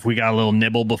pissed if we got a little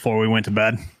nibble before we went to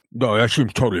bed? No, that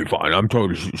seems totally fine. I'm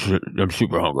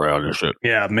super hungry on this shit.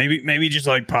 Yeah, maybe just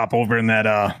like pop over in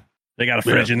that they got a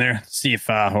fridge in there. See if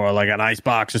or like an ice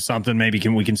box or something. Maybe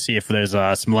we can see if there's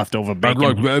some leftover bacon.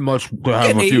 I'd like very much to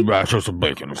have a few rashers of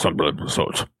bacon or something of the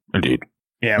sort. Indeed.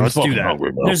 Yeah, I'm let's do fucking that.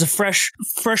 hungry, bro. There's a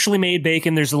freshly made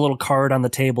bacon. There's a little card on the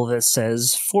table that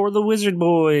says "For the Wizard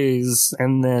Boys,"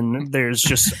 and then there's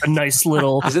just a nice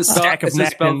little Is it stack of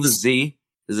spelled with napkins. a Z?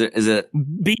 Is it?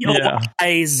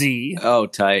 BOIZ. Oh,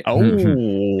 tight. Oh,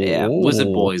 Yeah, Wizard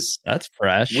Boys. That's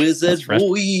fresh. Wizard That's fresh.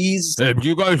 Boys. Hey, do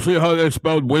you guys see how they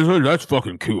spelled wizard? That's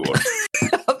fucking cool.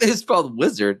 They spelled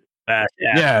wizard.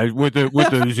 Yeah, with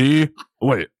the Z.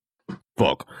 Wait,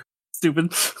 fuck.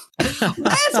 Stupid.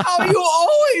 That's how you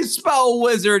always spell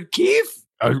wizard, Keith.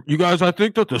 You guys, I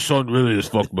think that the sun really has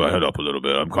fucked my head up a little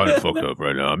bit. I'm kind of fucked up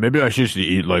right now. Maybe I should just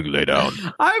eat, lay down.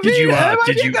 I mean,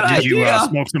 Did you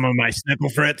smoke some of my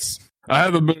snickle fritz? I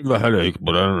have a bit of a headache,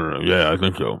 but I don't know. Yeah, I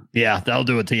think so. Yeah, that'll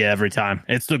do it to you every time.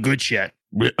 It's the good shit.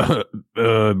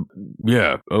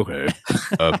 Yeah, okay.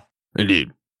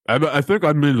 Indeed. I think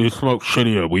I merely smoked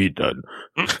shittier weed then.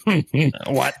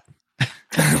 What?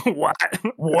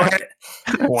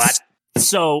 What?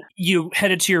 So you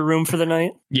headed to your room for the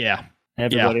night? Yeah.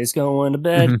 Everybody's going to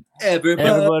bed. Mhm.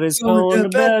 Everybody's going to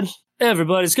bed.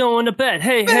 Everybody's going to bed.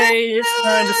 Hey, it's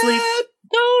time to sleep.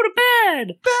 Go to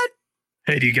bed.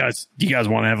 Hey, do you guys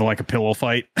want to have like a pillow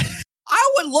fight?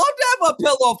 I would love to have a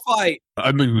pillow fight.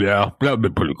 I mean, yeah, that would be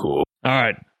pretty cool. All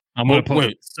right. I'm going to put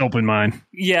Wait. soap in mine.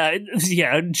 Yeah.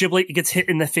 Ghibli gets hit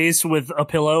in the face with a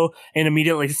pillow, and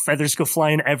immediately feathers go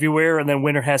flying everywhere. And then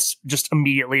Winter has just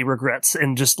immediately regrets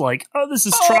and just like, oh, this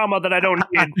is trauma that I don't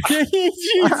need.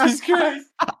 Jesus Christ.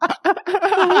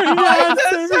 I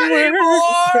this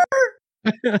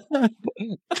anymore.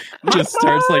 Just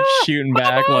starts like shooting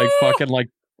back like fucking like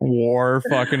war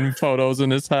fucking photos in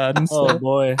his head. And Oh stuff.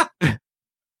 boy.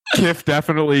 Kiff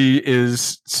definitely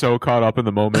is so caught up in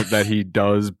the moment that he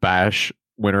does bash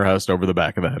Winterhest over the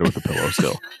back of the head with a pillow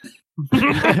still.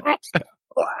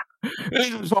 This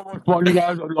is so much fun, you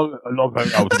guys. I love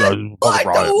hanging out with you guys. Like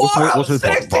the War of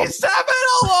 67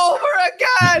 all over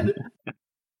again.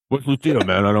 What's the deal,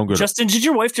 man? I don't get Justin, did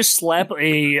your wife just slap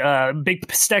a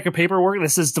big stack of paperwork that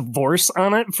says divorce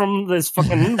on it from this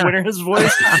fucking Winterhest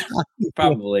voice?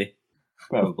 Probably.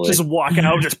 Just walk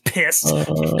out, just pissed.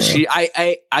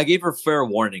 I gave her fair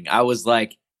warning. I was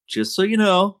like, just so you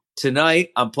know,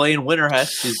 tonight I'm playing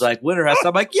Winterhest. She's like, Winterhest.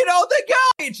 I'm like, you know the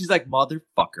guy. And she's like,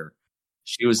 motherfucker.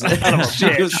 She was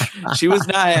she was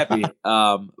not happy.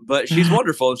 But she's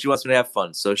wonderful and she wants me to have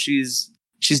fun. So she's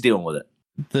dealing with it.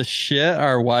 The shit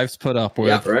our wives put up with.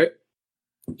 Yeah, right.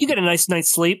 You get a nice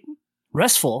night's sleep,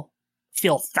 restful,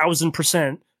 feel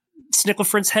 1,000%.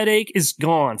 Snicklefrint's headache is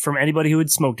gone from anybody who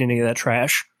had smoked any of that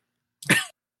trash.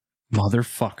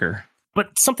 Motherfucker.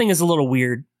 But something is a little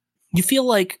weird. You feel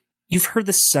like you've heard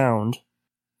this sound.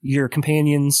 Your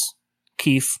companions,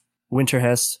 Keef,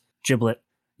 Winterhest, Giblet.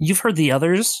 You've heard the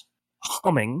others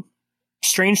humming.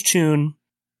 Strange tune,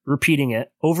 repeating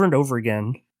it over and over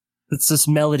again. It's this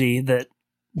melody that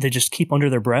they just keep under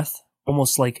their breath,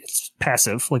 almost like it's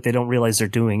passive, like they don't realize they're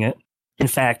doing it. In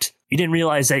fact, you didn't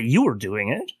realize that you were doing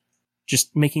it.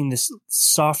 Just making this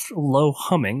soft, low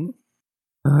humming.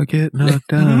 I get knocked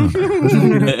down. I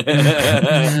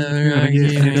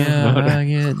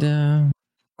get down.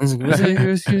 We gotta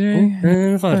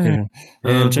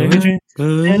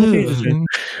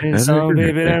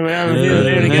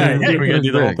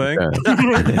do the whole thing.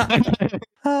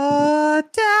 Oh,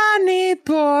 Danny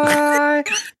boy.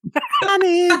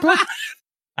 Danny boy.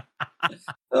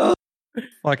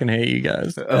 Fucking hate you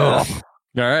guys. All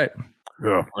right.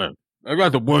 Yeah, man. I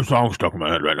got the worst song stuck in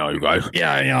my head right now, you guys.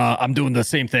 Yeah, I'm doing the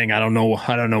same thing. I don't know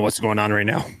what's going on right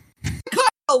now.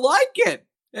 I like it.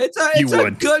 It's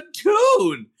a good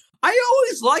tune. I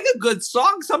always like a good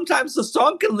song. Sometimes the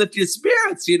song can lift your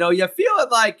spirits. You know, you feel it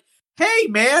like, hey,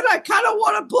 man, I kind of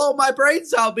want to blow my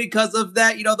brains out because of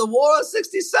that, you know, the War of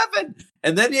 67.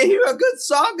 And then you hear a good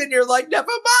song and you're like, never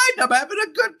mind, I'm having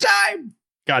a good time.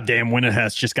 Goddamn,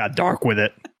 Winterhest just got dark with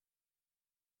it.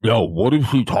 Yo, what is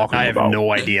he talking about? I have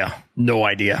no idea. No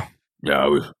idea.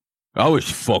 Yeah, I was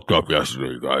fucked up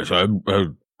yesterday, guys. I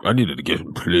needed to get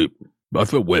some sleep. I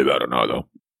feel way better now, though.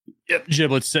 Yep,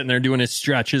 Giblet's sitting there doing his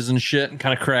stretches and shit and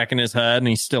kind of cracking his head, and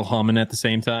he's still humming at the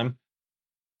same time.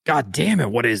 God damn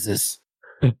it, what is this?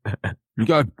 You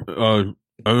got, I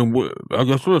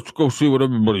guess let's go see what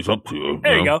everybody's up to.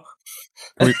 There you go.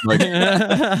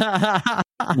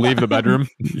 Leave the bedroom.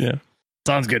 Yeah.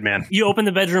 Sounds good, man. You open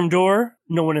the bedroom door.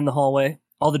 No one in the hallway.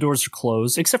 All the doors are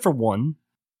closed except for one.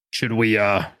 Should we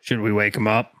wake him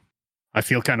up? I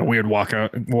feel kind of weird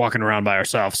walking around by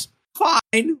ourselves.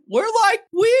 Fine. We're like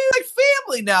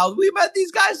family now. We met these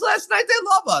guys last night. They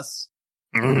love us.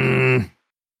 All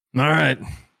right.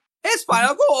 It's fine.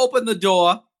 I'll go open the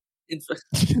door.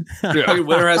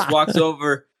 Winterhest walks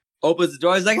over, opens the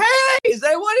door. He's like, hey, is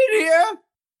anyone in here?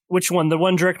 Which one? The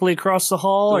one directly across the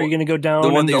hall? Or are you going to go down the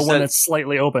one and the one that's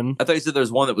slightly open? I thought you said there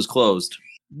was one that was closed.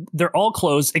 They're all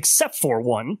closed except for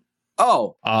one.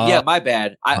 Oh, yeah, my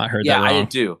bad. I heard that wrong. I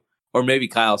did too. Or maybe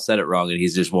Kyle said it wrong and he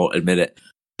just won't admit it.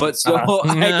 But so I go over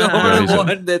to the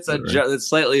one that's that's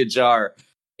slightly ajar,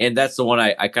 and that's the one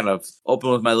I kind of open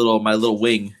with my little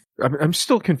wing. I'm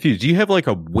still confused. Do you have like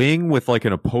a wing with like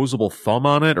an opposable thumb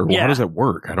on it, or how does it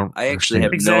work? I actually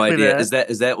have no idea. Is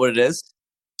that what it is?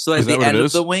 So at the end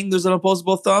of the wing, there's an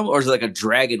opposable thumb, or is it like a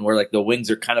dragon where like the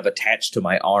wings are kind of attached to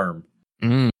my arm?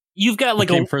 You've got like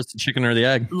first the chicken or the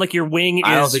egg. Like your wing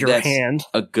is your hand.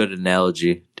 A good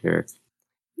analogy, Derek.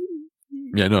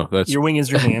 Yeah, no, that's your wing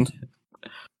is your hand.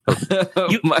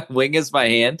 My wing is my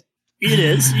hand. It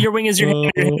is. Your wing is your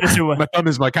hand. My thumb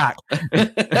is my cock.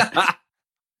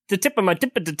 The tip of my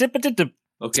tip.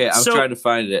 Okay, I'm trying to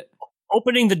find it.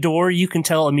 Opening the door, you can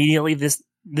tell immediately this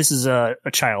is a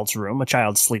child's room. A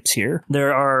child sleeps here.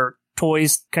 There are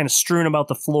toys kind of strewn about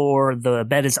the floor. The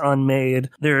bed is unmade.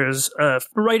 There's a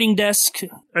writing desk,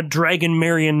 a dragon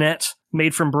marionette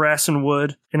made from brass and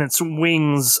wood, and its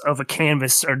wings of a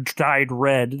canvas are dyed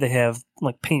red. They have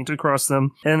like paint across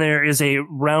them. And there is a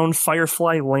round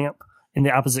firefly lamp in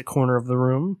the opposite corner of the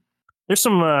room. There's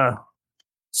some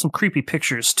creepy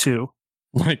pictures too.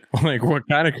 Like what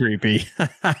kind of creepy?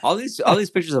 all these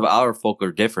pictures of our folk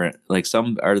are different. Like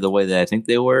some are the way that I think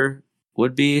they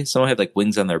would be. Some have like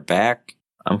wings on their back.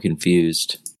 I'm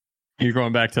confused. You're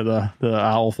going back to the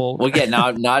owl folk? Well, yeah.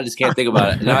 Now I just can't think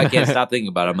about it. Now I can't stop thinking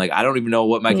about it. I'm like, I don't even know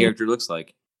what my character looks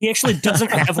like. He actually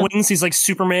doesn't have wings. He's like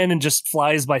Superman and just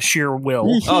flies by sheer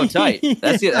will. Oh, tight.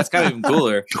 That's kind of even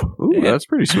cooler. Ooh, that's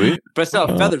pretty sweet. But I still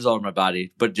have feathers all over my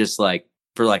body, but just like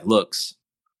for like looks.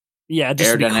 Yeah, just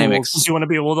aerodynamics. Cool, you want to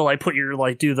be able to like put your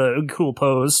like do the cool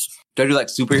pose. Do I do like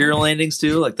superhero landings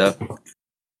too? Like the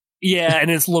Yeah, and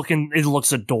it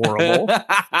looks adorable.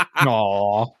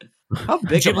 Aw. How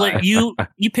big am I? Giblet,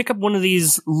 you pick up one of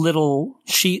these little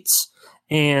sheets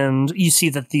and you see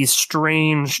that these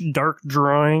strange dark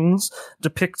drawings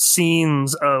depict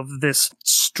scenes of this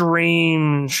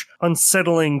strange,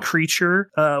 unsettling creature,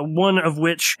 one of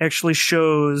which actually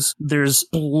shows there's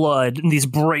blood and these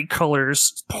bright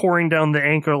colors pouring down the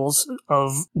ankles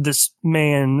of this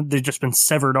man. They've just been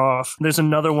severed off. There's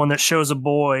another one that shows a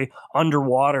boy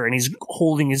underwater and he's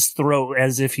holding his throat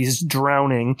as if he's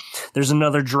drowning. There's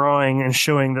another drawing and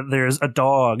showing that there's a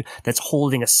dog that's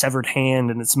holding a severed hand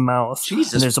in its mouth.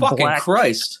 Jesus and there's fucking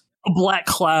Christ. A black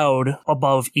cloud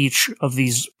above each of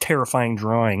these terrifying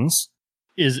drawings.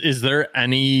 Is there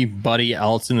anybody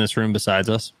else in this room besides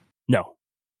us? No.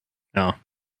 No.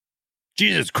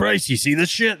 Jesus Christ, you see this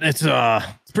shit? It's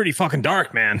pretty fucking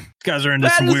dark, man. These guys are into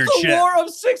That some is weird the shit. War of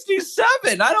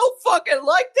 67. I don't fucking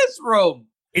like this room.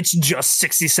 It's just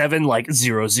 67, like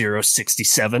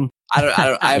 0067.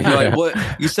 I have no idea. What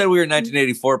you said we were in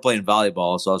 1984 playing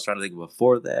volleyball, so I was trying to think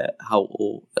before that. How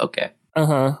old? Okay.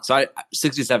 So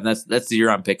 67. That's the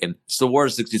year I'm picking. It's the War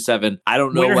of 67. I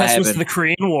don't know Winter what was happened. the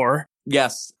Korean War.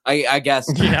 Yes, I guess.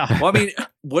 Yeah. Well, I mean,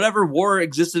 whatever war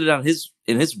existed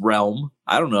in his realm,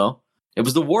 I don't know. It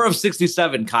was the War of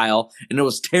 67, Kyle, and it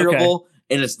was terrible,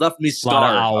 and it's left me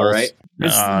scarred. All right.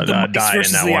 There's the mice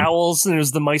versus the owls, and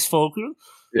there's the mice folk.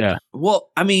 Yeah. Well,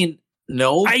 I mean,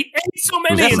 no. I ate so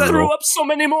many and threw up so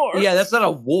many more. Yeah, that's not a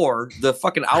war. The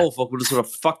fucking owl folk would just sort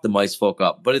of fuck the mice folk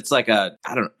up. But it's like I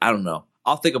don't know.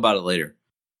 I'll think about it later.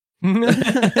 Give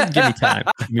me time.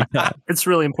 It's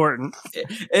really important.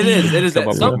 It is. Come At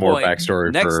up some with more point,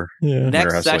 backstory for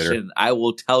next session, later. I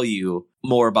will tell you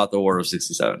more about the War of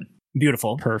 67.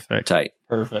 Beautiful. Perfect. Tight.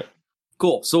 Perfect.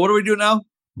 Cool. So what do we do now?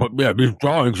 But yeah, these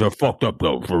drawings are fucked up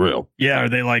though, for real. Yeah, are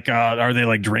they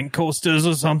like drink coasters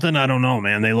or something? I don't know,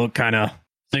 man. They look kind of,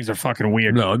 things are fucking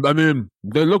weird. No, I mean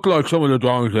they look like some of the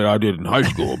drawings that I did in high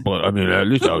school, but I mean at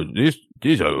least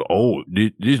these are old.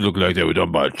 These look like they were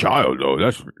done by a child though.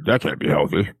 That can't be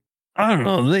healthy. I don't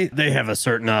know. They have a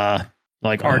certain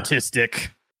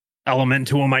artistic element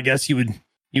to them, I guess you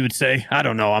would say. I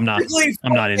don't know. I'm not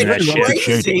into that The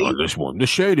shit. shading on this one. The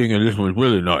shading in this one is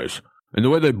really nice. And the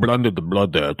way they blended the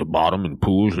blood there at the bottom in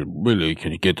pools, it really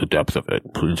can get the depth of it.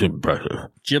 It's impressive.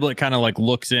 Giblet kind of like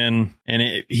looks in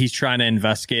and he's trying to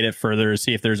investigate it further,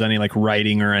 see if there's any like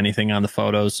writing or anything on the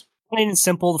photos. Plain and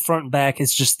simple, the front and back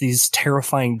is just these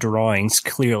terrifying drawings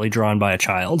clearly drawn by a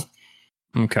child.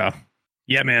 Okay.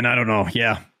 Yeah, man, I don't know.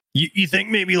 Yeah. You think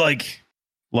maybe like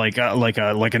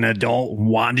an adult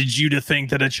wanted you to think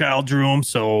that a child drew him,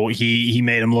 so he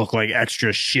made him look like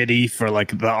extra shitty for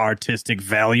like the artistic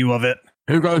value of it.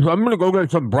 Hey guys, I'm gonna go get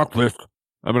some breakfast.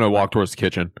 I'm gonna walk towards the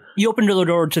kitchen. You open the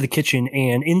door to the kitchen,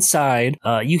 and inside,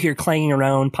 you hear clanging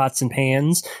around pots and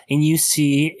pans, and you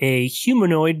see a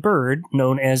humanoid bird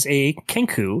known as a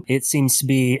kenku. It seems to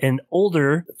be an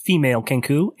older female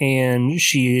kenku, and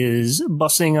she is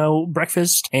busting out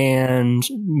breakfast and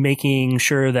making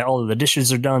sure that all of the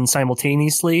dishes are done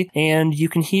simultaneously. And you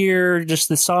can hear just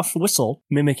the soft whistle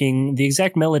mimicking the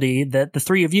exact melody that the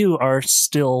three of you are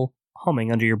still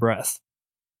humming under your breath.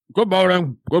 Good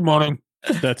morning. Good morning.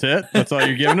 That's it? That's all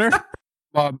you're giving her?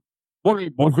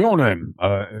 What's your name?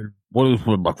 What is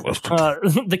for breakfast?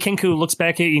 The kenku looks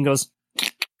back at you and goes,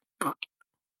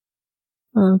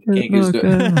 Kenkus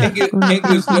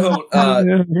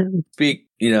don't speak,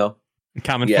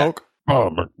 Common Yeah. folk?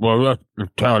 Well, that's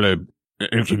entirely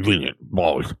inconvenient,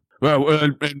 boys. Well,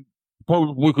 and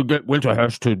suppose we could get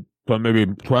Winterhest to maybe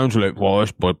translate for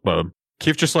us, but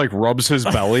Keith just like rubs his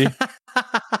belly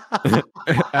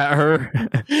at her.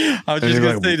 I was just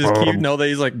gonna say, does Keith know that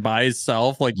he's like by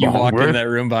himself? Like you walk in that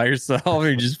room by yourself, and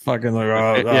you're just fucking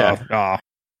like,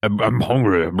 I'm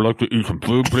hungry. I'd like to eat some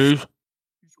food, please.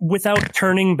 without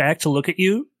turning back to look at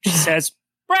you, she says,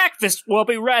 "Breakfast will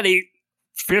be ready.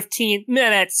 15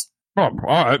 minutes." Oh,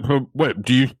 all right. So, wait,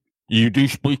 do you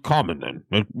speak common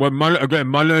then? Well,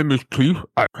 my name is Keith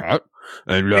Ashcat,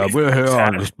 and we're here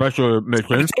on a special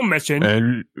mission.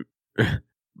 And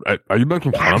are you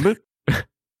making fun of me?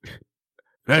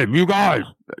 Hey, you guys,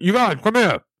 come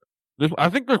here. I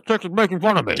think this chick is making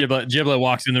fun of me. Giblet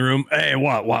walks in the room. Hey,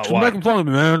 what? She's making fun of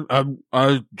me, man.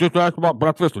 I just asked about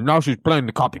breakfast, and now she's playing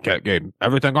the copycat game.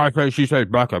 Everything I say, she says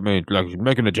back at me. Like she's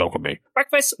making a joke of me.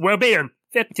 Breakfast will be in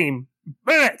 15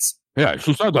 minutes. Yeah,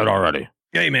 she said that already.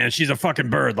 Hey, man, she's a fucking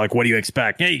bird. Like, what do you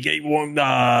expect? Hey, get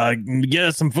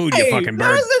us some food, you fucking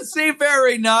bird. Doesn't seem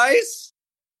very nice.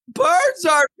 Birds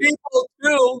are people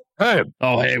too. Hey,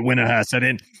 hey, Winterhess,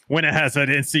 I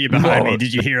didn't see you behind me.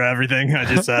 Did you hear everything I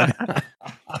just said?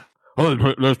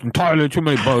 there's entirely too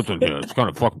many birds in here. It's kind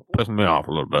of fucking pissing me off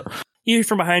a little bit. You hear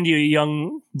from behind you a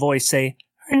young voice say,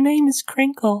 "Her name is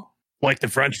Crinkle." Like the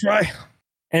French fry?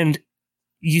 And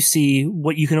you see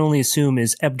what you can only assume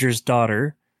is Ebder's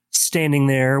daughter standing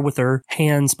there with her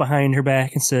hands behind her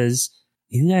back and says,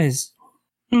 "You guys,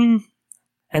 and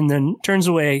then turns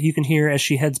away. You can hear as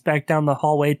she heads back down the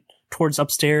hallway towards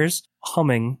upstairs,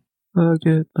 humming.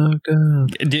 Can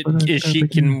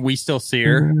we still see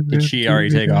her? Did she already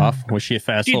take off? Was she a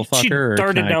fast little fucker? She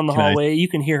darted down the can I- hallway. You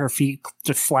can hear her feet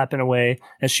just flapping away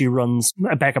as she runs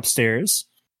back upstairs.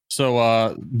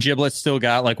 So Giblet's still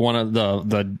got like one of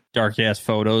the dark ass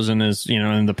photos in his,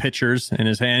 in the pictures in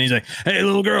his hand. He's like, "Hey,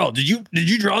 little girl, did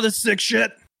you draw this sick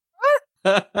shit?"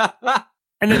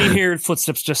 And then you hear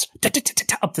footsteps just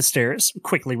up the stairs,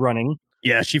 quickly running.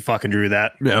 Yeah, she fucking drew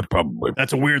that. Yeah, probably.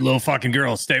 That's a weird little fucking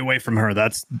girl. Stay away from her.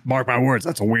 Mark my words.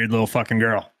 That's a weird little fucking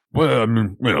girl. Well, I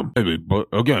mean, maybe, but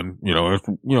again,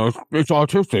 it's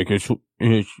artistic.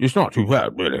 It's not too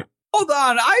bad, really. Hold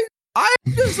on, I'm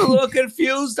just a little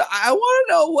confused. I want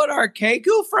to know what our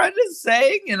Kenku friend is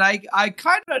saying, and I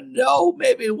kind of know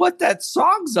maybe what that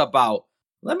song's about.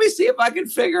 Let me see if I can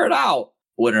figure it out.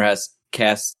 Winter has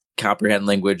cast Comprehend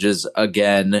Languages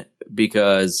again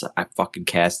because I fucking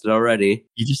cast it already.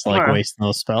 You just like wasting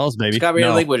those spells, baby.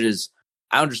 Comprehend Languages.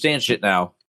 I understand shit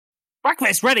now.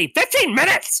 Breakfast ready. 15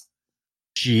 minutes.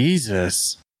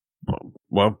 Jesus.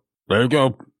 Well, there you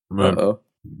go. Uh-oh.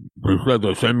 She said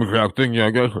the same exact thing, yeah,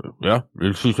 I guess. Yeah?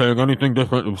 Is she saying anything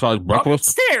different besides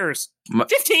breakfast? Upstairs.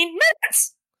 15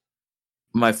 minutes.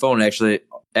 My phone actually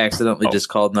accidentally just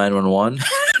called 911.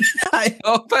 I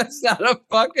hope that's not a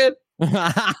fucking...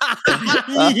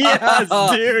 Yes,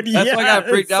 dude. That's why I got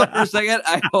freaked out for a second.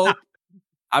 I hope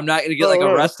I'm not going to get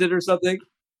arrested or something.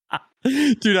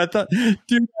 Dude, I thought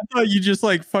you just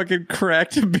like fucking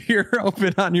cracked a beer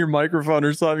open on your microphone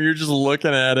or something. You're just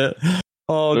looking at it.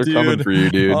 Oh, They're dude. coming for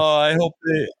you, dude. Oh, I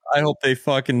hope they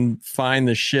fucking find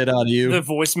the shit out of you. The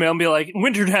voicemail will be like,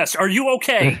 "Wintertest, are you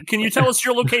okay? Can you tell us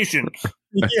your location?"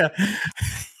 Yeah.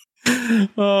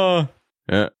 Oh.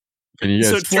 Yeah. Can you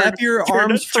guys flap your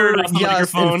arms for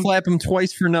yes and flap them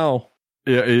twice for no.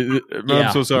 Yeah,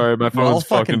 I'm so sorry. My phone's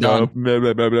fucking up. Blah,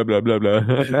 blah, blah, blah, blah, blah, blah.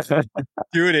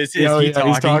 Dude, is he he's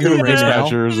talking to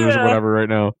dispatchers or whatever right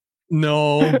now.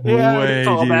 No way,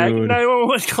 call dude. back.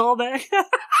 911 call back.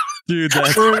 Dude,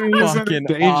 that's fucking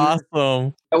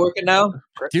awesome. Working now?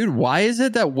 Dude, why is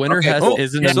it that Winterhest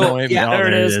isn't annoying me? Yeah, there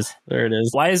it is. There it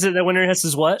is. Why is it that Winterhest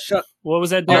is what? What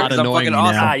was that? Not annoying me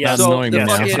now. Ah, yes. So annoying me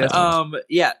now.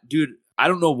 yeah, dude, I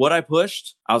don't know what I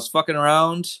pushed. I was fucking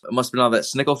around. It must have been all that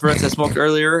Snickle Fritz I smoked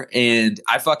earlier, and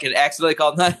I fucking accidentally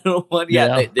called 911.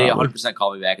 Yeah, they 100%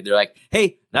 called me back, and they're like,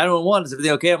 "Hey, 911, is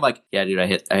everything okay?" I'm like, "Yeah, dude, I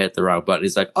hit the wrong button."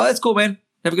 He's like, "Oh, that's cool, man.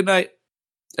 Have a good night."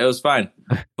 It was fine,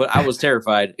 but I was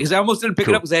terrified because I almost didn't pick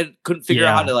it up because I couldn't figure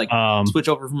out how to switch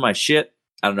over from my shit.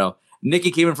 I don't know.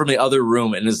 Nikki came in from the other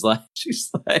room and is like,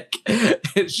 she's like,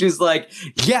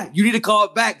 "Yeah, you need to call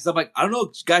it back." Because I'm like, "I don't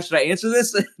know, guys, should I answer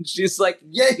this?" And she's like,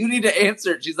 "Yeah, you need to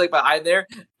answer it." She's like behind there,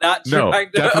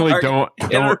 definitely don't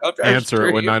answer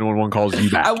it when 911 calls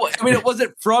you back. I mean, it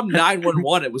wasn't from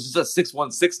 911. It was just a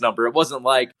 616 number. It wasn't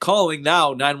like calling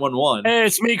now 911. Hey,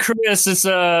 it's me, Chris. It's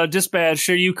dispatch.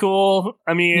 Are you cool?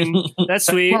 I mean, that's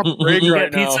sweet. You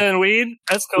got pizza and weed?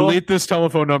 That's cool. Delete this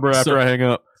telephone number after I hang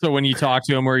up. So when you talk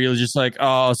to him, where you're just like,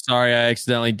 "Oh, sorry, I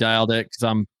accidentally dialed it because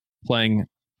I'm playing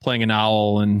an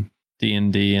owl and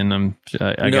D&D, and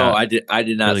I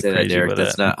did not say that, Derek.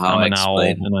 That's not how I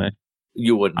explained.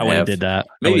 You wouldn't. I would have did that.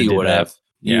 Maybe you would have.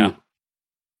 Yeah.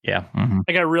 Yeah. Mm-hmm.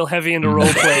 I got real heavy into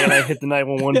roleplay and I hit the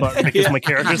 911 button because my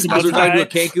character's about to die. We're talking about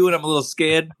Kenku and I'm a little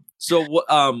scared. So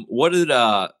what did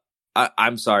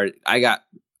I'm sorry. I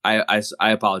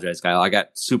apologize, Kyle. I got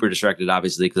super distracted,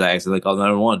 obviously, because I accidentally called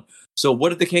 911. So what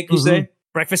did the Kenku say?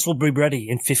 Breakfast will be ready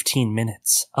in 15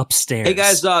 minutes upstairs. Hey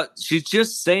guys, she's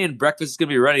just saying breakfast is gonna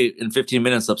be ready in 15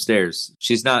 minutes upstairs.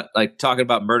 She's not like talking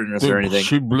about murdering us or anything.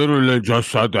 She literally just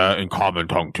said that in common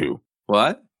tongue too.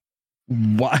 What?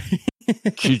 Why?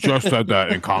 She just said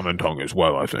that in common tongue as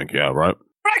well, I think. Yeah, right?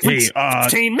 Breakfast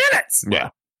 15 minutes!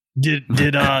 Yeah. Did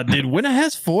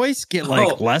Winterhest's voice get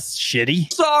less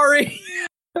shitty? Sorry.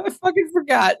 I fucking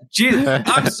forgot. Jeez,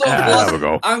 I'm so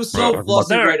flustered. I'm so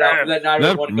flustered right now from that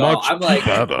 911 call. I'm like,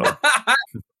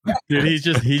 Dude, he's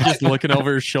just looking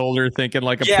over his shoulder, thinking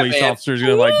like a Yeah, police man. officer's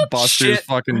gonna like bust through his Shit.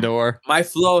 fucking door. My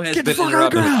flow has Get the been fuck on the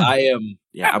interrupted. ground. I am.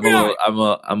 Yeah,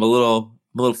 I'm a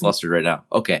little flustered right now.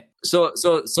 Okay, so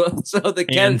the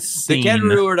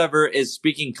Kenru or whatever is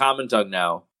speaking common tongue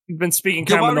now. You've been speaking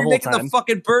Then why common are the you whole making time. the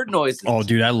fucking bird noises? Oh,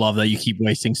 dude, I love that you keep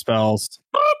wasting spells.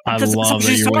 I Because love that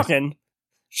she's you're talking.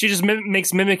 She just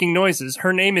makes mimicking noises.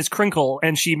 Her name is Crinkle,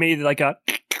 and she made like a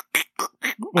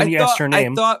when you asked her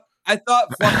name. I thought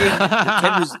fucking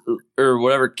Kenru's or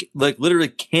whatever, like literally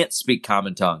can't speak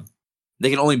common tongue. They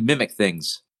can only mimic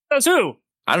things. That's who?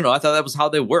 I don't know. I thought that was how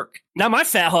they work. Not my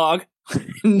fat hog.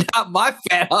 Not my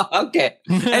fan. Okay.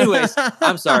 Anyways,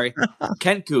 I'm sorry.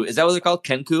 Kenku. Is that what they're called?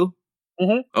 Kenku?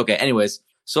 Mhm. Okay. Anyways.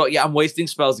 So, yeah, I'm wasting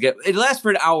spells to get... It lasts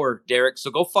for an hour, Derek, so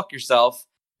go fuck yourself.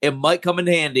 It might come in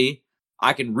handy.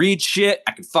 I can read shit.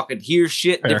 I can fucking hear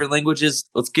shit in different languages.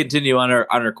 Let's continue on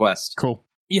our quest. Cool.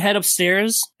 You head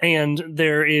upstairs, and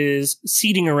there is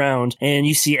seating around, and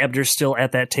you see Ebder still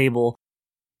at that table.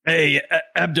 Hey,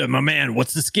 Ebda, my man,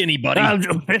 what's the skinny, buddy?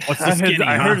 What's the skinny,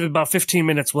 I huh? heard in about 15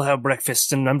 minutes we'll have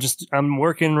breakfast, and I'm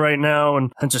working right now,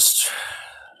 and I'm just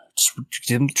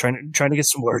trying to get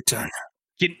some work done.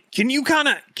 Can you kind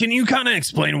of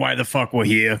explain why the fuck we're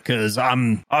here? Because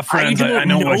I'm our friends. don't I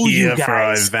know we're know here you for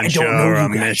an guys. I adventure don't know or a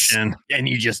you guys. mission, and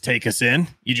you just take us in.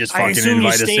 You just I fucking assume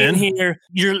you're invite us staying in. here.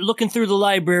 You're looking through the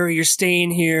library. You're staying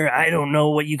here. I don't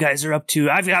know what you guys are up to.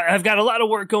 I've got a lot of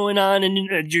work going on,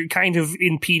 and you're kind of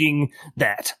impeding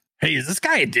that. Hey, is this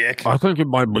guy a dick? I think it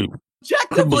might be.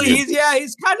 Objectively,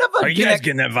 he's kind of a Are you guys dick.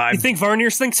 getting that vibe? You think Varnier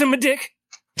thinks I'm a dick?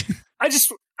 I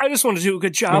just want to do a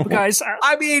good job, guys.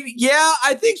 I mean, yeah,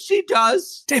 I think she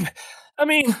does. Damn it. I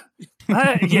mean,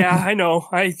 yeah, I know.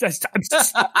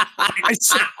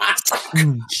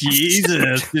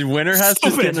 Jesus. Did Winter has to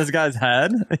Stupid. get in this guy's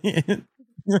head?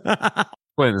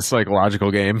 Playing a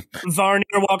psychological game. Varnier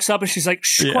walks up and she's like,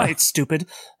 "Shh, Yeah. quiet, stupid."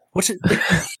 What's it?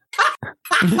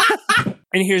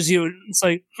 And here's you. It's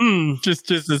like,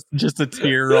 just a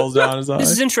tear rolls down his eye.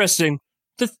 this is interesting.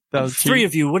 The That was three cheap.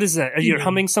 of you. What is that? Are you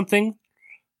humming something?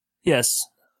 Yes.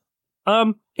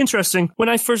 Interesting. When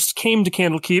I first came to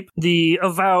Candlekeep, the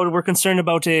Avowed were concerned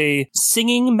about a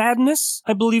singing madness,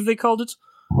 I believe they called it.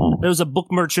 There was a book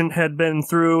merchant had been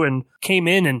through and came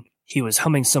in, and he was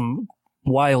humming some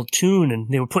wild tune, and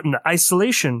they were put into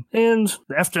isolation. And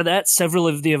after that, several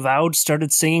of the Avowed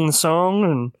started singing the song,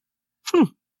 and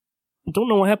I don't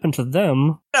know what happened to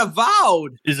them.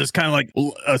 Avowed. Is this kind of like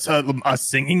a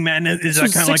singing madness? Is This that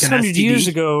was kind of like an 600 STD? years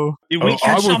ago. Did we I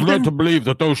catch was something? led to believe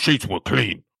that those sheets were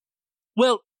clean.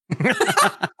 Well,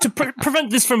 to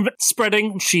prevent this from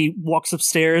spreading, she walks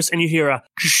upstairs, and you hear a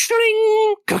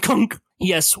shing, ka-kunk.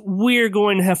 Yes, we're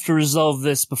going to have to resolve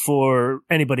this before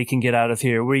anybody can get out of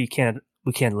here. We can't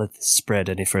let this spread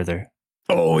any further.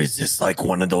 Oh, is this like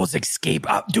one of those escape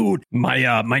dude?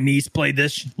 My niece played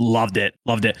this, loved it.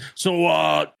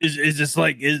 So is this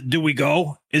like do we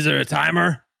go? Is there a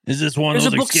timer? Is this one There's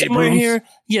of a those book escape somewhere rooms? here.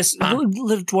 Yes, Huh?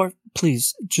 little dwarf,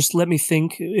 please just let me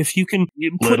think. If you can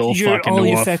put Little fucking all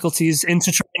your dwarf. faculties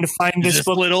into trying to find Is this this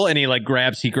book. little? And he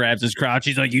grabs his crouch.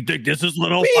 He's like, you think this is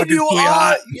little? I mean, Fucking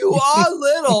you are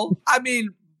little. I mean,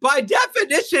 by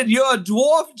definition, you're a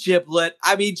dwarf, Giblet.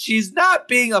 I mean, she's not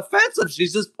being offensive.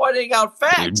 She's just pointing out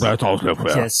facts. That's also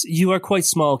fair. Yes, you are quite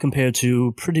small compared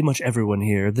to pretty much everyone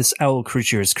here. This owl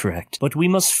creature is correct. But we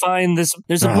must find this.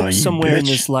 There's a Oh, book you somewhere in bitch.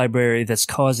 this library that's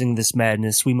causing this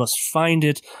madness. We must find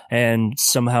it and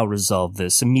somehow resolve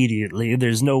this immediately.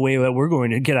 There's no way that we're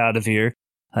going to get out of here.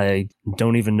 I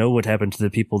don't even know what happened to the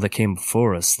people that came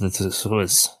before us that this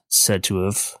was said to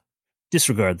have.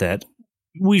 Disregard that.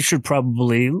 We should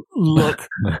probably look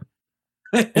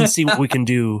and see what we can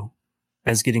do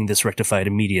as getting this rectified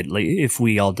immediately if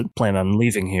we all plan on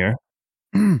leaving here.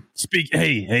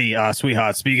 Hey,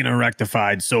 sweetheart. Speaking of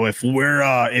rectified, so if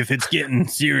if it's getting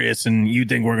serious and you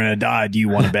think we're gonna die, do you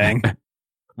want to bang?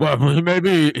 Well, he may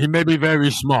be very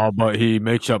small, but he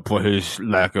makes up for his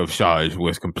lack of size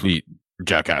with complete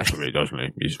jackassery, doesn't he?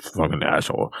 He's a fucking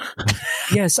asshole.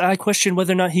 Yes, I question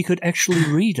whether or not he could actually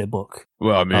read a book.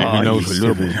 Well, I mean, he Oh, knows you a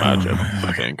little bit of stupid. magic,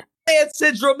 I think. Man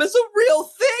syndrome is a real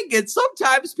thing, and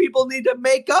sometimes people need to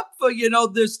make up for,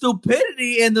 their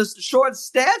stupidity and the short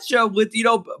stature with,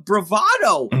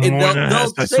 bravado. And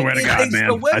they'll I say swear to these God, things to man.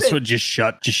 I women. swear, just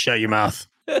shut your mouth.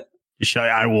 Just shut.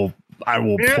 I will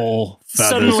pull feathers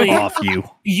Suddenly- off you.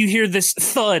 You hear this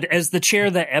thud as the chair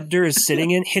that Ebder is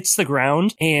sitting in hits the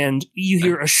ground, and you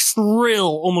hear a shrill,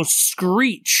 almost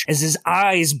screech as his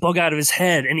eyes bug out of his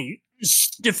head, and he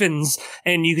stiffens,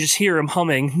 and you can just hear him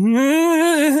humming.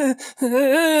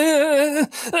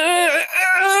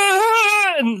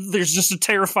 And there's just a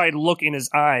terrified look in his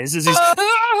eyes as he's.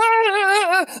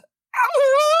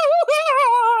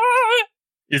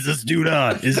 Is this dude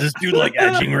like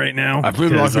edging right now? I feel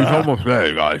like he's almost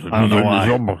there, guys. I don't know why.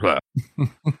 He's almost there.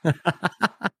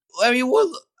 I mean,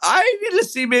 I need to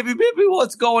see maybe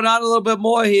what's going on a little bit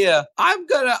more here. I'm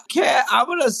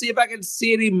gonna see if I can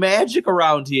see any magic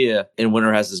around here. And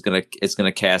Winterhest is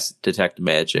gonna cast detect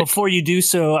magic. Before you do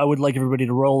so, I would like everybody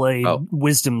to roll a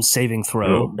wisdom saving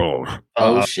throw.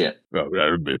 Oh shit!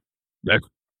 That's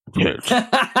yes.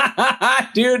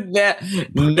 Dude,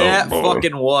 that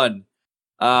fucking won.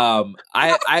 I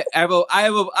have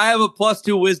a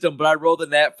 +2 wisdom, but I rolled a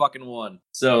nat fucking 1.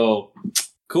 So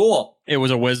cool. It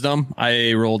was a wisdom.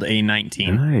 I rolled a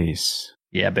 19. Nice.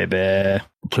 Yeah, baby.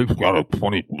 Keith's got a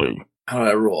 23. How did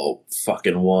I roll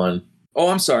fucking 1? Oh,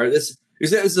 I'm sorry. This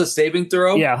is a saving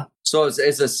throw. Yeah. So it's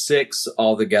a 6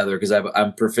 altogether because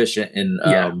I'm proficient in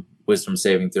wisdom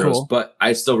saving throws, cool. But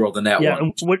I still rolled a nat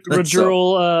 1. What would you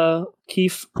roll,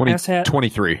 Keith?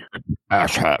 23.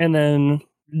 Ass hat. And then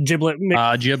Giblet.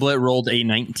 Giblet rolled a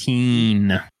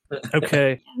 19.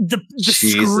 Okay. The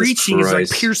screeching is like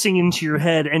piercing into your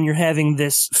head, and you're having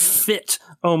this fit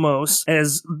almost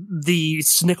as the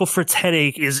Snicklefritz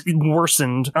headache is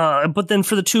worsened. But then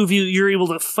for the two of you, you're able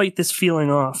to fight this feeling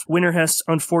off. Winterhest,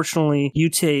 unfortunately, you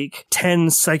take 10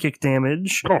 psychic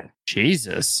damage. Oh,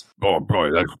 Jesus. Oh, boy,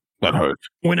 that hurts.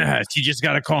 Winterhest, you just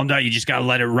got to calm down. You just got to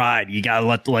let it ride. You got to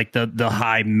let the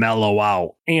high mellow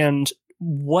out. And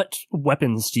what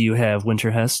weapons do you have,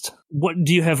 Winterhest? What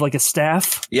do you have, like a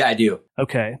staff? Yeah, I do.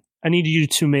 Okay. I need you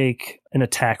to make an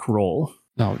attack roll.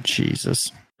 Oh,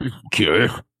 Jesus. Okay.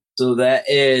 So that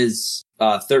is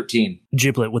 13.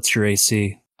 Giblet, what's your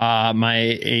AC?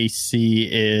 My AC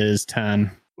is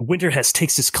 10. Winterhest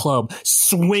takes his club,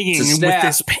 swinging with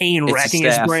this pain racking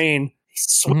his brain. He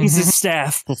swings his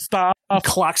staff,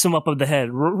 clocks him up of the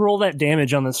head. Roll that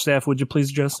damage on the staff, would you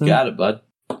please, Justin? Got it, bud.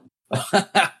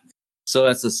 So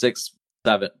that's a 6,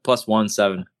 7 plus 1,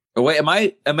 7. Oh wait, am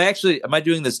I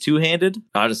doing this two-handed?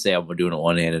 I'll just say I'm doing it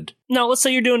one-handed. No, let's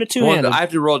say you're doing it two-handed. Well, I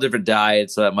have to roll a different die,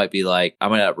 so that might be like I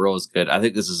might not roll as good. I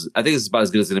think this is about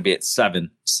as good as it's going to be at 7.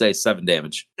 Say 7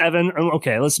 damage. 7.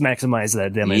 Okay, let's maximize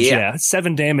that damage. Yeah,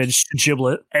 7 damage to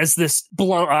Giblet as this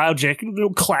blunt object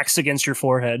clacks against your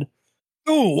forehead.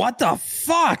 Oh, what the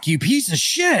fuck, you piece of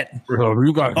shit!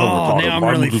 You guys now I'm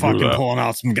really fucking pulling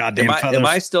out some goddamn feathers. Am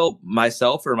I still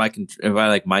myself, or am I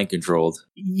like mind controlled?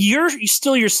 You're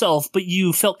still yourself, but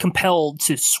you felt compelled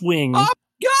to swing. Oh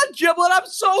God, Giblet, I'm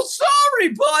so sorry,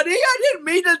 buddy. I didn't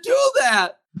mean to do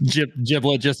that.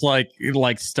 Giblet just like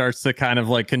starts to kind of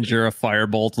like conjure a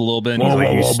firebolt a little bit. And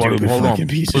Whoa, stupid fucking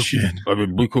piece of shit. I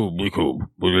mean, be cool.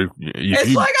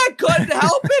 It's like I couldn't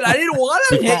help it. I didn't want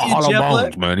to hit you, Giblet.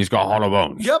 Bones, man. He's got hollow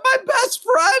bones. You're my best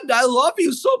friend. I love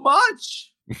you so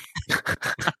much.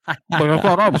 But I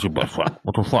thought I was your best friend.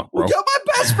 What the fuck, bro? You're my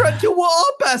best friend. You were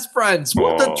all best friends.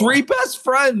 We're the 3 best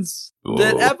friends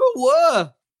that ever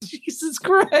were. Jesus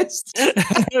Christ. Hey,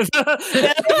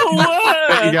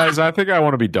 guys, I think I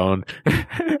want to be done.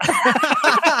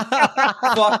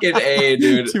 Fucking A,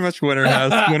 dude. Too much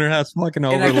Winterhest fucking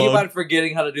overload. And I keep on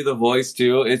forgetting how to do the voice,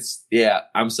 too.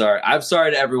 I'm sorry. I'm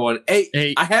sorry to everyone.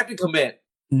 Hey, I have to commit.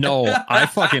 No, I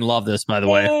fucking love this, by the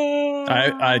way.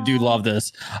 I do love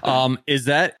this. Is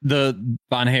that the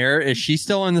Von Hare? Is she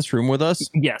still in this room with us?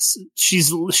 Yes,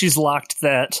 she's locked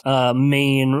that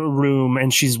main room,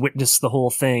 and she's witnessed the whole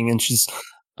thing, and she's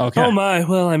okay. Oh my!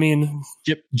 Well, I mean,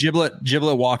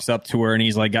 Giblet walks up to her, and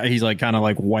he's like kind of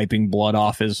like wiping blood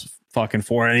off his fucking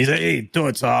forehead. And he's like, "Hey,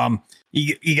 Toots,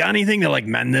 you got anything to like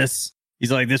mend this?"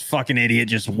 He's like, "This fucking idiot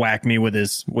just whacked me with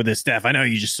his staff. I know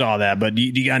you just saw that, but do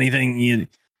you got anything you?"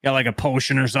 Got like a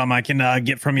potion or something I can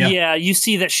get from you? Yeah, you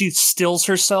see that she stills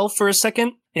herself for a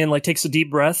second and like takes a deep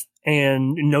breath,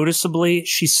 and noticeably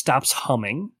she stops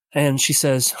humming and she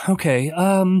says, "Okay,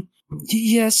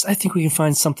 yes, I think we can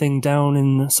find something down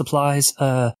in the supplies.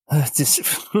 I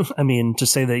mean, to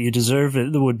say that you deserve it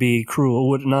would be cruel,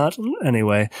 would it not?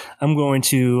 Anyway, I'm going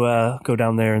to go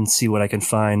down there and see what I can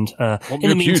find. In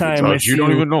the meantime, if you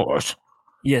don't even know us."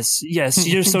 Yes,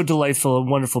 you're so delightful and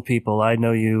wonderful people. I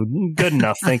know you good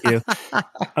enough. Thank you.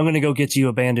 I'm going to go get you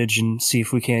a bandage and see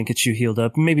if we can't get you healed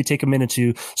up. Maybe take a minute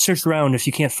to search around if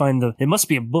you can't find it must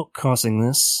be a book causing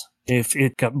this. If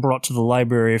it got brought to the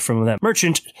library from that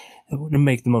merchant, it wouldn't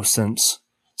make the most sense.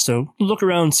 So look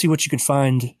around, see what you can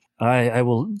find. I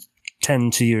will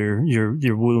tend to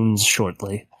your wounds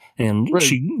shortly. And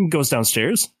she goes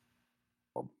downstairs.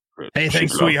 Hey,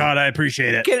 thanks, sweetheart. I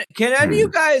appreciate it. Can any of you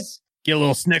guys... Get a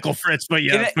little snickle fritz for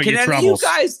your Can any of troubles. you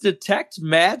guys detect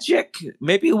magic?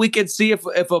 Maybe we can see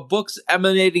if a book's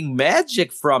emanating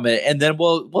magic from it, and then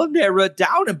we'll narrow it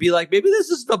down and be like, maybe this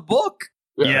is the book.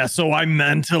 Yeah, so I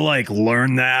meant to like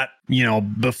learn that,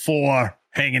 before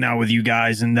hanging out with you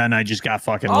guys, and then I just got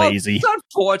fucking lazy. It's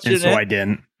unfortunate. And so I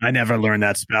didn't. I never learned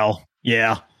that spell.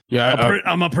 Yeah. Yeah,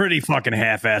 I'm a pretty fucking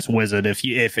half-ass wizard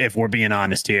if we're being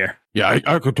honest here. yeah,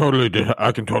 I can totally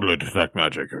detect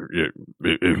magic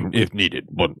if needed,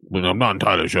 but I'm not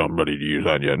entirely sure I'm ready to use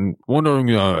that yet. And wondering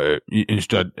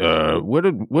instead, where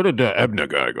did the Ebner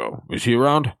guy go? Is he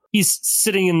around? He's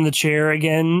sitting in the chair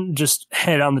again, just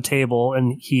head on the table,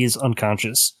 and he's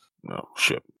unconscious. No,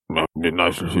 shit. Well, it'd be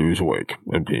nice if he was awake.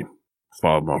 It'd be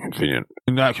far more convenient.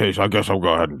 In that case, I guess I'll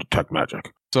go ahead and detect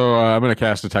magic. So I'm going to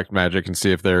cast Detect Magic and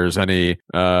see if there's any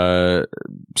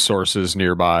sources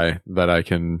nearby that I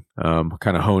can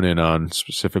kind of hone in on,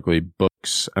 specifically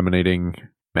books emanating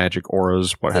magic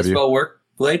auras, what have you. Spell work,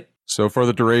 Blade? So for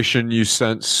the duration, you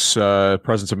sense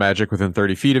presence of magic within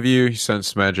 30 feet of you. You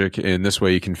sense magic in this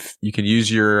way. You can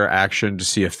use your action to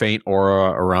see a faint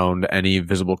aura around any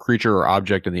visible creature or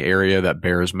object in the area that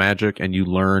bears magic, and you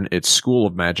learn its school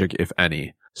of magic, if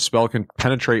any. Spell can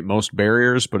penetrate most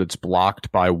barriers, but it's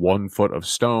blocked by 1 foot of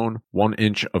stone, 1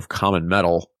 inch of common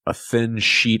metal, a thin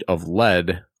sheet of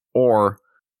lead, or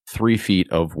 3 feet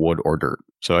of wood or dirt.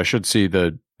 So I should see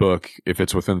the book, if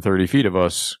it's within 30 feet of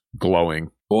us,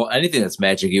 glowing. Well, anything that's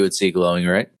magic, you would see glowing,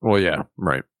 right? Well, yeah,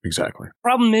 right, exactly.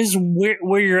 Problem is,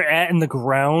 where you're at in the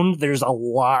ground, there's a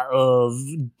lot of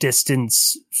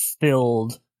distance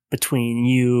filled between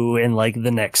you and like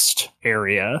the next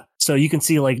area. So you can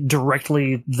see like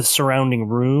directly the surrounding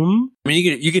room. I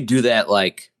mean, you could do that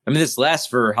this lasts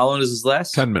for, how long does this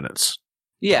last? 10 minutes.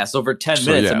 Yeah, so for 10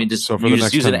 minutes, yeah, I mean, just so for you the just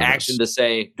next use 10 an minutes. action to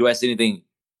say, do I see anything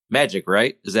magic,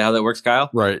 right? Is that how that works,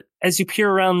 Kyle? Right. As you peer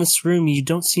around this room, you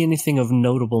don't see anything of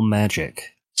notable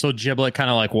magic. So Giblet kind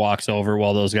of like walks over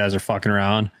while those guys are fucking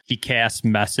around. He casts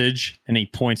message and he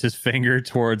points his finger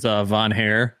towards Von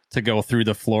Hare to go through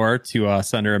the floor to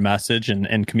send her a message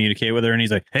and communicate with her. And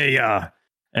he's like, hey,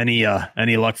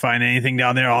 any luck finding anything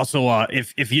down there? Also,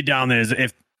 if you're down there,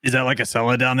 is that like a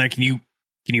cellar down there? Can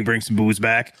you bring some booze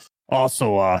back?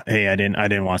 Also, hey, I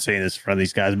didn't want to say this for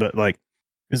these guys, but like,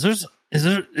 is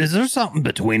there something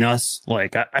between us?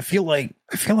 Like, I feel like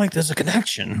there's a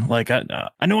connection. Like, I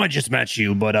know I just met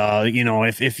you, but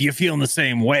if you're feeling the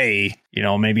same way,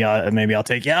 maybe I'll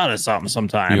take you out of something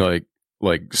sometime. You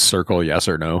like circle yes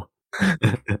or no.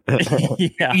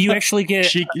 Yeah, You actually get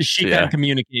she can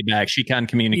communicate back. She can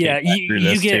communicate. yeah. back through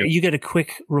this too. You get a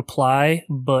quick reply,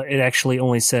 but it actually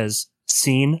only says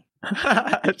 "seen."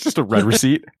 It's just a red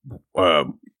receipt.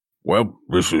 Well,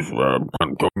 this is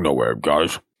I'm going nowhere,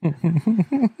 guys.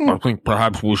 I think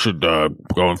perhaps we should go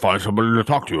and find somebody to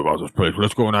talk to about this place.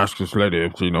 Let's go and ask this lady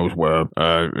if she knows where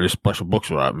the special books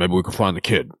are at. Maybe we can find the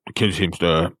kid. The kid seems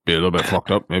to be a little bit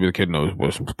fucked up. Maybe the kid knows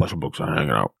where some special books are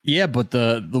hanging out. Yeah, but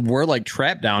we're like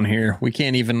trapped down here. We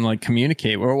can't even like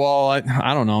communicate. Well, I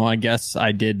don't know. I guess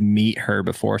I did meet her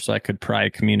before, so I could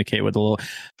probably communicate with a little.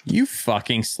 You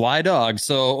fucking sly dog.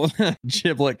 So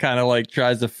Giblet kind of like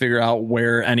tries to figure out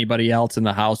where anybody else in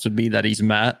the house would be that he's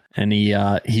met, and he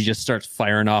just starts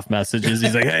firing off messages.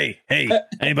 He's like, hey,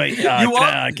 anybody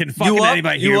can fucking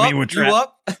anybody hear me? We're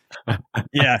trapped.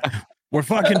 Yeah. We're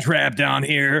fucking trapped down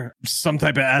here. Some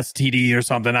type of STD or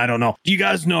something. I don't know. Do you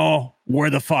guys know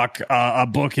where the fuck a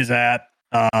book is at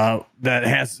that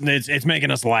has it's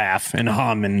making us laugh and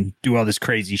hum and do all this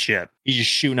crazy shit? He's just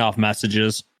shooting off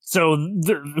messages. So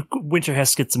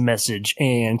Winterhest gets a message,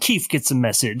 and Keith gets a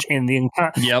message, and the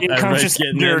everybody's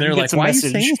getting there. They're like, "Why are you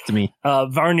saying this to me?"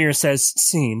 Varnir says,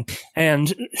 "Seen,"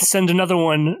 and send another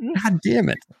one. God damn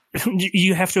it!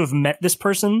 You have to have met this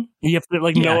person. You have to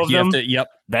know of them. Yep,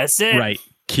 that's it. Right.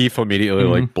 Keith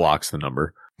immediately blocks the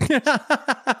number.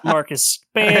 Marcus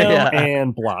spam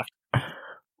and block.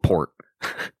 Port.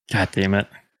 God damn it!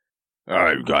 All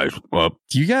right, guys. Well,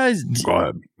 do you guys go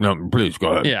ahead? No, please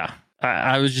go ahead. Yeah.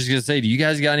 I was just gonna say, do you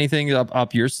guys got anything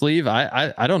up your sleeve?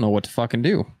 I don't know what to fucking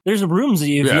do. There's rooms that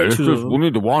you've yet to. We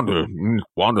need to wander. This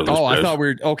place. I thought we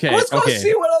were okay. Let's go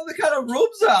see what other kind of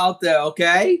rooms are out there.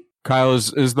 Okay. Kyle,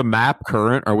 is the map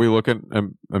current? Are we looking?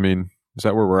 I mean, is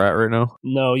that where we're at right now?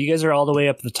 No, you guys are all the way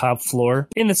up the top floor.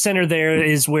 In the center there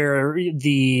is where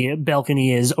the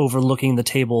balcony is, overlooking the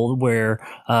table where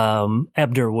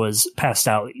Ebner was passed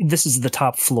out. This is the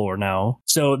top floor now.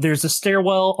 So there's a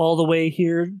stairwell all the way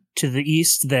here to the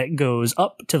east that goes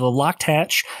up to the locked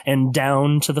hatch and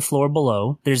down to the floor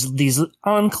below. There's these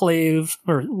enclave,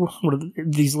 or what are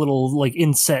these little like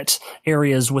inset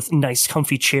areas with nice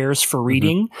comfy chairs for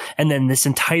reading. And then this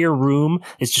entire room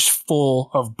is just full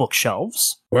of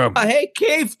bookshelves. Well, Hey,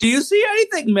 Keith, do you see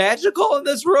anything magical in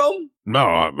this room?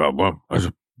 no,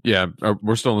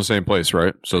 we're still in the same place,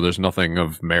 right? So there's nothing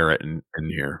of merit in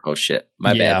here. Oh, shit.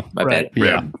 My Yeah, bad. My right. bad.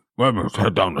 Yeah. Well, let's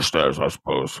head down the stairs, I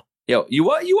suppose. Yo, you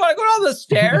want to go down the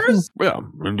stairs? Yeah,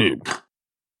 indeed.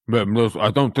 But I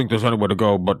don't think there's anywhere to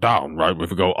go but down, right? If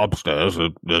we go upstairs,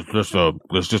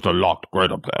 there's just a locked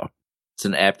grate up there. It's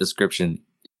an apt description.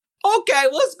 Okay,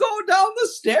 let's go down the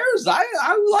stairs. I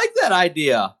like that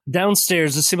idea.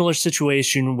 Downstairs, a similar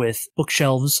situation with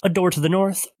bookshelves, a door to the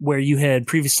north where you had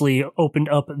previously opened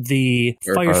up the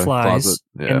fireflies closet,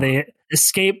 yeah. and they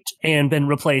escaped and been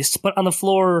replaced. But on the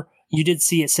floor, you did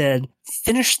see it said,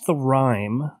 "Finish the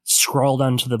rhyme," scrawled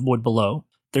onto the wood below.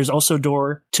 There's also a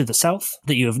door to the south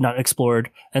that you have not explored,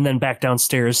 and then back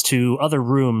downstairs to other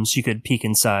rooms you could peek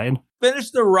inside.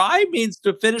 Finish the rhyme means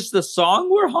to finish the song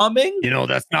we're humming? You know,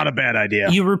 that's not a bad idea.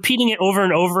 You're repeating it over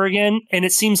and over again, and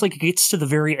it seems like it gets to the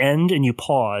very end and you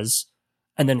pause,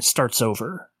 and then it starts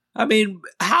over. I mean,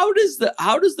 how does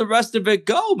the rest of it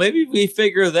go? Maybe we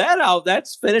figure that out.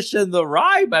 That's finishing the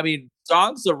rhyme. I mean,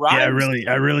 songs are rhymes.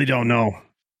 Yeah, I really don't know.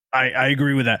 I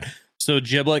agree with that. So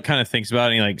Giblet kind of thinks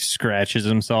about it and he like scratches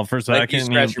himself for a second. Like you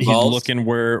scratch your he's balls? looking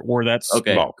where that's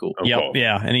Okay, Well, cool. Yep,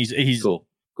 yeah, and he's Cool.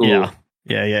 yeah,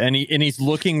 and he's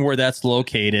looking where that's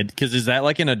located because is that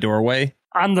like in a doorway?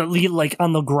 On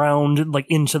the ground, like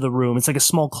into the room. It's like a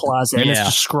small closet, and it's Yeah.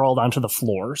 just scrawled onto the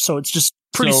floor. So it's just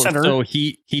pretty centered. So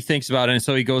he thinks about it, and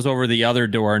so he goes over the other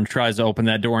door and tries to open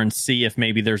that door and see if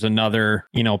maybe there's another,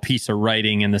 piece of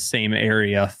writing in the same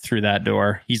area through that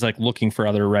door. He's like looking for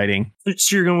other writing.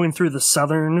 So you're going through the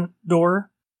southern door.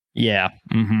 Yeah,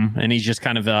 and he's just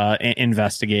kind of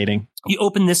investigating. You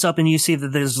open this up and you see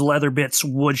that there's leather bits,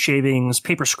 wood shavings,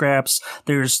 paper scraps.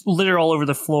 There's litter all over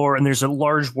the floor, and there's a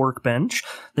large workbench.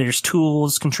 There's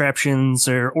tools, contraptions.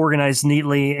 They're organized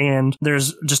neatly, and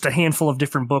there's just a handful of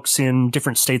different books in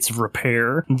different states of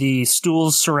repair. The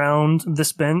stools surround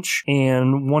this bench,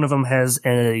 and one of them has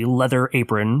a leather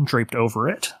apron draped over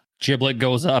it. Giblet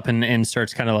goes up and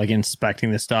starts kind of like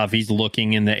inspecting the stuff. He's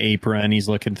looking in the apron. He's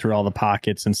looking through all the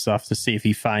pockets and stuff to see if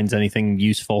he finds anything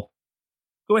useful.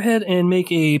 Go ahead and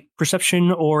make a perception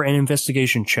or an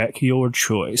investigation check. Your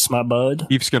choice, my bud.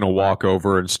 Keith's gonna walk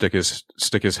over and stick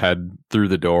his head through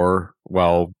the door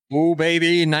while Ooh,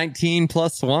 baby, 19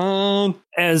 plus 1.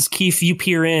 As Keith, you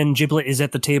peer in, Giblet is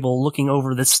at the table looking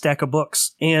over this stack of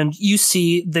books, and you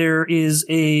see there is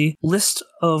a list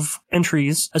of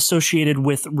entries associated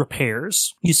with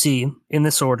repairs. You see, in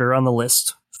this order on the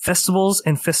list, Festivals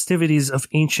and Festivities of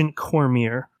Ancient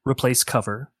Cormier, replace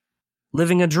cover.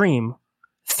 Living a Dream,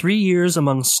 3 Years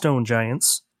Among Stone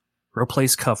Giants,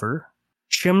 replace cover.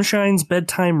 Shimshine's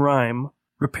Bedtime Rhyme,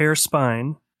 repair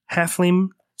spine. Halfling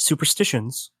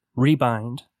Superstitions,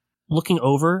 rebind. Looking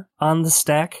over on the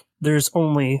stack, there's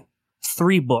only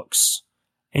 3 books,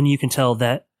 and you can tell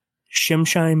that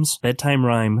Shimshine's Bedtime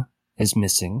Rhyme is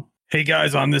missing. Hey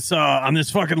guys, on this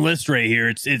fucking list right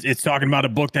here, it's talking about a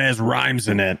book that has rhymes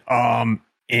in it.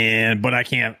 But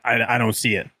I don't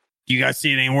see it. Do you guys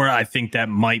see it anywhere? I think that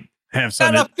might have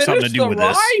something to do with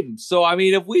this. So I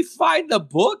mean, if we find the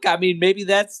book, I mean, maybe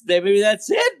that's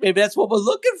it. Maybe that's what we're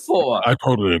looking for. I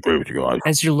totally agree with you guys.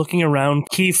 As you're looking around,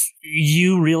 Keith,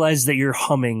 you realize that you're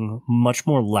humming much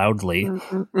more loudly.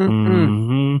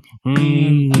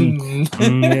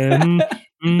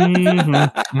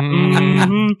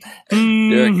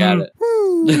 Derek got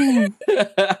it.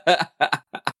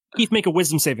 Keith, make a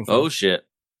wisdom saving throw.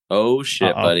 Oh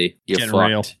shit, buddy. You Getting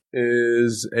real. fucked.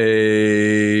 Is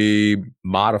a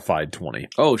modified 20.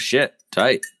 Oh shit.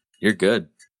 Tight. You're good.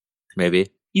 Maybe.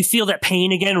 You feel that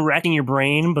pain again racking your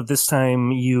brain, but this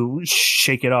time you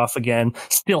shake it off again.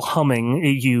 Still humming,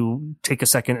 you take a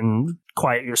second and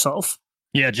quiet yourself.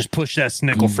 Yeah, just push that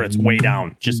snickle fritz way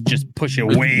down. Just push it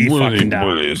way fucking down.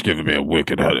 Willie is giving me a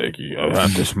wicked headache. I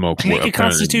have to smoke. Make a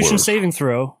Constitution saving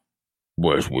throw.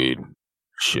 Where's weed?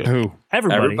 Shit. Who?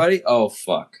 Everybody. Oh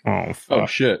fuck. Oh, fuck. Oh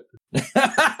shit.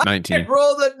 19. I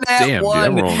rolled a nat Damn, dude,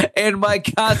 I'm 1, rolling. and my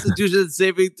Constitution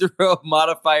saving throw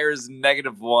modifier is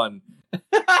 -1. Oh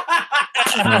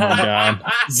my god.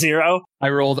 0, I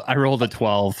rolled a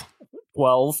 12.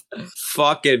 12.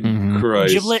 Fucking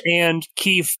Christ. Giblet and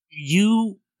Keith,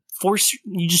 you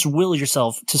just will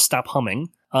yourself to stop humming.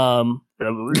 Winter,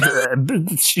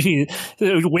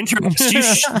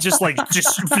 just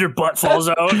your butt falls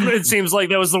out. It seems like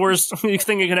that was the worst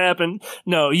thing that can happen.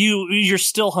 No, you're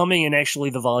still humming, and actually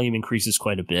the volume increases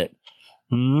quite a bit.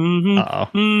 Hey,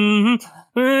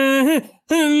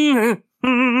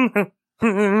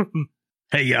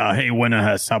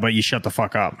 Winterhurst, how about you shut the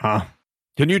fuck up, huh?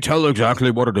 Can you tell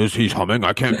exactly what it is he's humming?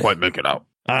 I can't quite make it out.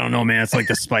 I don't know, man. It's like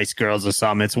the Spice Girls or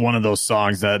something. It's one of those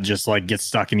songs that just like gets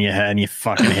stuck in your head and you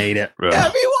fucking hate it. Yeah.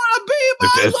 If you want to be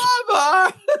my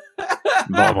lover.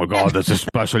 Oh my God, that's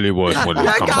especially worse when it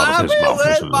comes out of his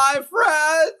mouth. With my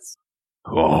friends.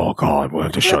 Oh God, we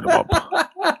have to shut him up.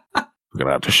 We're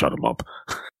gonna have to shut him up.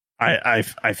 I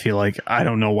feel like I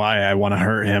don't know why I want to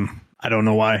hurt him. I don't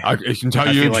know why. I can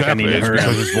tell you exactly. It's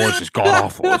because his voice is god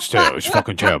awful. It's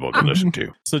fucking terrible to listen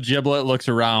to. So Giblet looks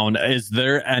around. Is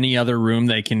there any other room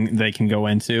they can go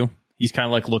into? He's kind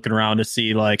of like looking around to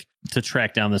see, like, to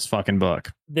track down this fucking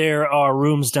book. There are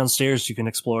rooms downstairs you can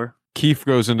explore. Keith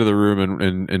goes into the room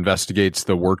and investigates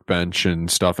the workbench and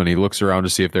stuff, and he looks around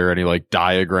to see if there are any like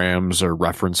diagrams or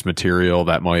reference material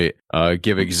that might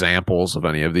give examples of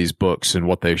any of these books and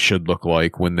what they should look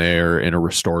like when they're in a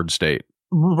restored state.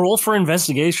 Roll for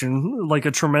investigation, like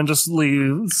a tremendously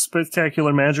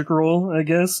spectacular magic roll, I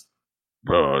guess.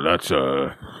 Oh, that's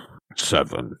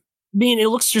 7. I mean, it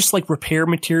looks just like repair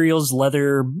materials,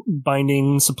 leather,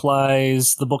 binding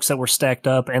supplies, the books that were stacked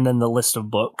up, and then the list of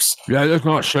books. Yeah, there's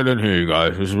not shit in here, you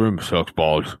guys. This room sucks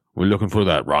balls. We're looking for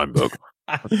that rhyme book.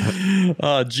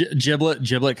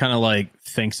 Giblet kind of like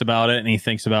thinks about it, and he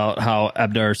thinks about how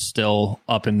Ebdar's still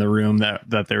up in the room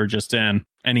that they were just in.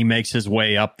 And he makes his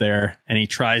way up there, and he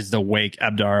tries to wake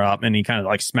Ebdar up, and he kind of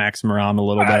like smacks him around a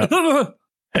little bit.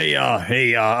 Hey,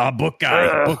 book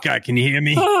guy, can you hear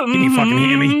me? Can you fucking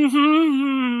hear me?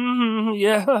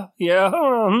 Yeah.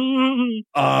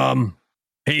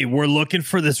 Hey, we're looking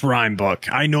for this rhyme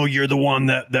book. I know you're the one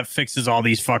that fixes all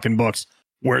these fucking books.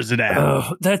 Where's it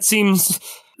at? That seems...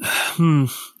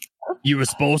 You were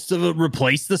supposed to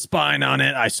replace the spine on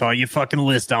it. I saw your fucking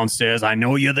list downstairs. I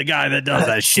know you're the guy that does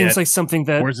that shit. Seems like something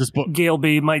that Where's this book?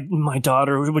 Gailby, my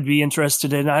daughter, would be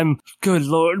interested in. Good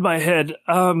Lord, my head.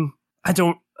 I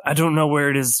don't know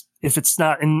where it is. If it's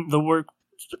not in the work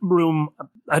room,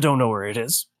 I don't know where it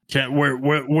is. Where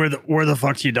the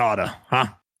fuck's your daughter, huh?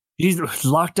 He's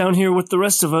locked down here with the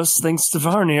rest of us, thanks to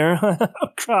Varnir. Oh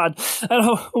God,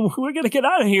 we're gonna get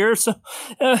out of here. So,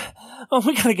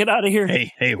 we gotta get out of here.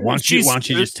 Hey, why don't you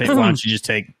just take a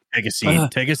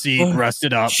seat? Take a seat. Rest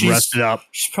it up. She's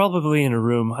probably in a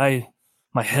room. My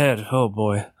head. Oh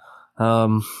boy.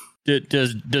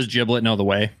 Does Giblet know the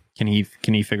way? Can he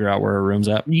figure out where her room's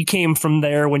at? You came from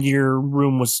there when your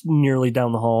room was nearly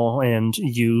down the hall, and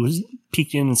you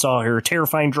peeked in and saw her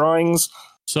terrifying drawings.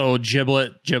 So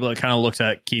Giblet kind of looks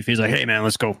at Keith. He's like, "Hey man,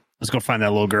 let's go find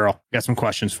that little girl. Got some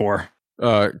questions for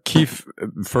her." Keith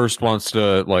first wants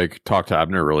to like talk to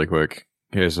Abner really quick.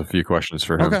 He has a few questions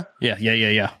for him. Okay.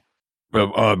 Yeah.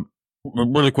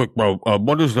 Really quick, bro.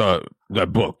 What is that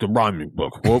book, the rhyming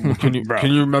book? What, can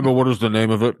you remember what is the name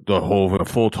of it? The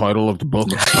full title of the book?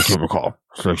 I can't recall.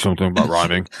 It's like something about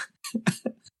rhyming.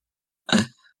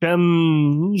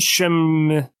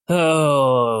 Shemshim,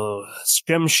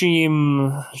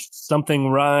 something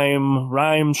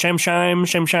rhyme,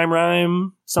 Shemshime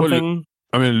rhyme, something. Well,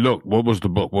 I mean, look, what was the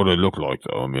book? What did it look like,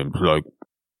 though? I mean, like...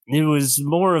 It was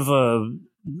more of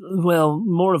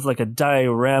like a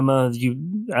diorama.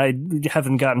 I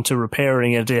haven't gotten to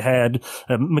repairing it. It had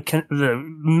the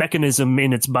mechanism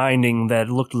in its binding that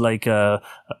looked like a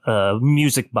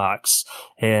music box,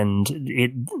 and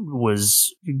it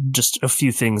was just a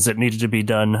few things that needed to be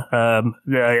done.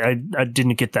 I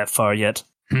didn't get that far yet.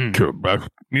 Cool.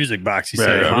 Music box, you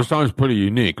say? Yeah, it sounds pretty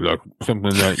unique, like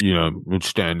something that would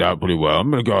stand out pretty well. I'm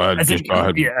gonna go ahead and go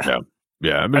ahead.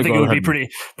 Yeah, I think it would be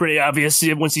pretty obvious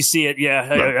once you see it. Yeah,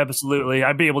 right. Absolutely.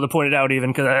 I'd be able to point it out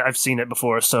even because I've seen it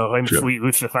before. So if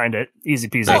we find it, easy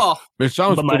peasy. Oh, it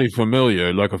sounds pretty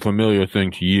familiar, like a familiar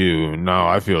thing to you. Now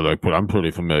I feel like I'm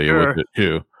pretty familiar with it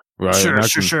too. Right?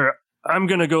 Sure. I'm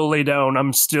gonna go lay down.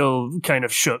 I'm still kind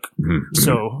of shook. Mm-hmm.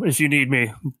 So if you need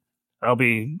me, I'll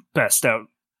be passed out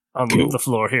on the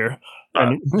floor here.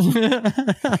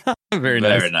 Very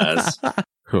nice.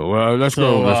 Cool. Let's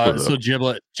go. So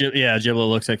Giblet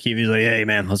looks at Keith. He's like, "Hey,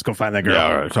 man, let's go find that girl." Yeah,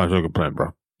 all right. Sounds like a plan,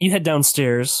 bro. You head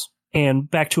downstairs and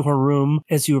back to her room.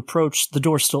 As you approach, the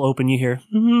door's still open. You hear,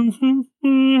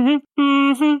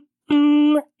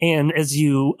 and as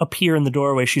you appear in the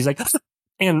doorway, she's like,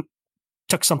 and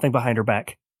tucks something behind her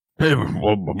back. Hey,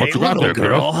 what you got there,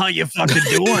 girl? How you fucking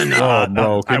doing? Oh,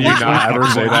 bro, can you not ever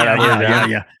say that ever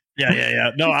again?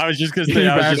 Yeah. No, I was just gonna say.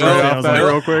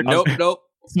 Real quick. Nope.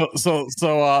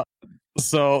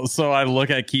 So I look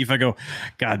at Keith. I go,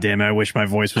 God damn it! I wish my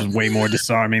voice was way more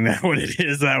disarming than what it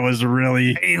is. That was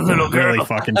really, really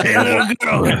fucking painful.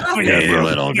 Hey,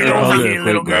 little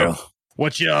girl.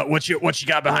 What you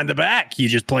got behind the back? You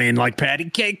just playing like patty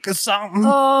cake or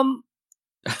something?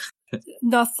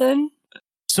 Nothing.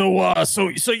 So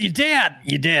your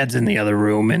dad's in the other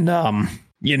room, and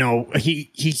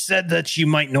he said that you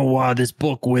might know this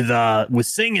book with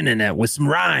singing in it with some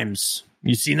rhymes.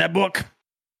 You seen that book?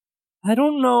 I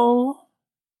don't know.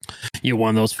 You're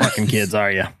one of those fucking kids,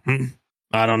 are you?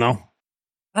 I don't know.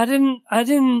 I didn't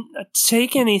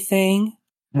take anything.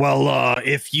 Well,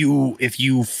 if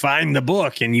you find the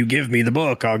book and you give me the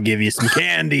book, I'll give you some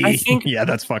candy. I think yeah,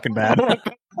 that's fucking bad.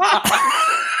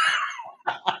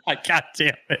 God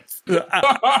damn it!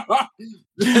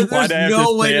 There's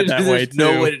no way to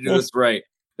do this right.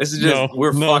 This is just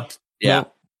we're fucked. Yeah.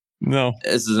 No,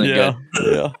 this isn't good.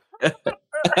 Yeah.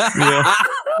 Yeah.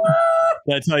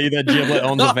 Did I tell you that Giblet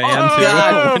owns a van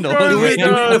too?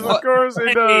 Of course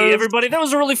he does. Hey, everybody, that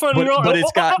was a really fun. But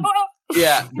it's got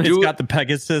it's got the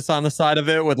Pegasus on the side of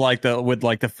it with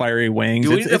the fiery wings.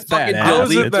 It's fucking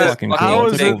badass. It's fucking cool. How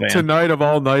is It's a cool it tonight of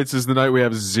all nights is the night we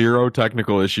have zero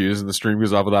technical issues and the stream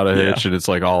goes off without a hitch and it's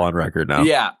like all on record now.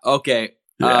 Yeah. Okay.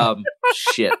 Yeah.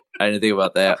 Shit. I didn't think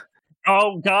about that.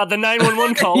 Oh God, the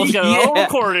 911 call got it all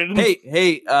recorded.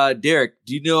 Hey, Derek,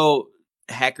 do you know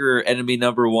hacker enemy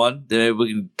number 1 that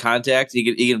we can contact? He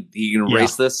can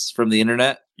erase this from the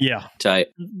internet. Yeah. Tight.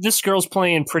 This girl's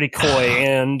playing pretty coy,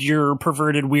 and your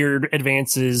perverted, weird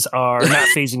advances are not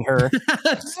phasing her.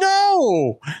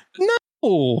 No.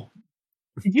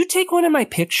 Did you take one of my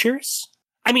pictures?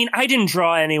 I mean, I didn't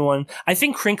draw anyone. I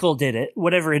think Crinkle did it.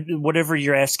 Whatever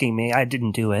you're asking me, I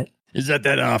didn't do it. Is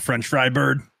that French fry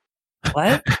bird?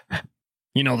 What?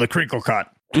 The crinkle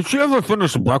cut. Did she ever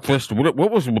finish breakfast? What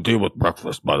was the deal with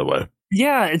breakfast, by the way?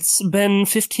 Yeah, it's been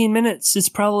 15 minutes. It's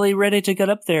probably ready to get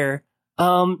up there.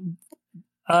 What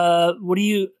do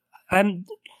you?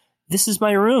 This is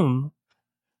my room.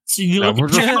 So you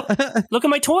look at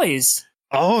my toys.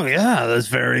 Oh yeah, that's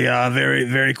very, very,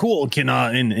 very cool. Can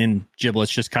in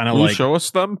Giblets just kind of like show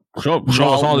us them? Show us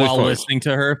all while these listening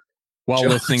to her. While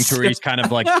listening to her, he's kind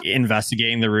of like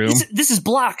investigating the room. This is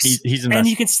blocks, and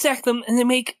you can stack them, and they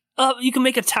make. You can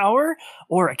make a tower,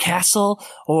 or a castle,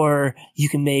 or you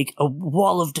can make a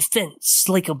wall of defense,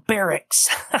 like a barracks.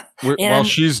 While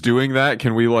she's doing that,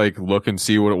 can we look and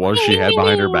see what it was she had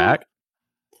behind her back?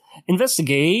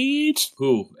 Investigate.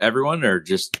 Who? Everyone, or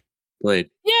just Blade?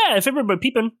 Yeah, if everybody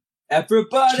peeping.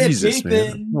 Everybody Jesus,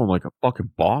 peeping. Man. I'm like a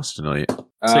fucking boss tonight.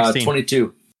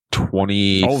 22.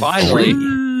 20. Oh, finally.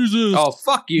 Oh,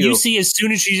 fuck you. You see, as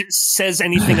soon as she says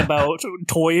anything about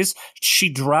toys, she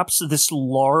drops this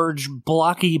large,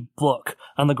 blocky book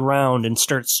on the ground and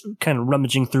starts kind of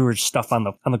rummaging through her stuff on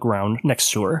the ground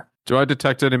next to her. Do I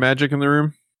detect any magic in the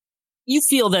room? You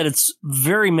feel that it's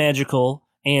very magical,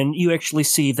 and you actually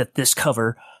see that this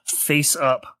cover, face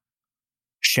up,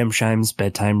 Shemshime's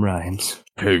Bedtime Rhymes.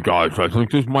 Hey guys, I think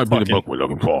this might be the book we're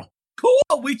looking for. Cool.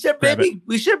 We should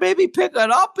maybe pick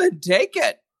it up and take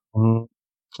it. I'm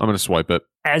going to swipe it.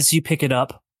 As you pick it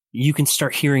up, you can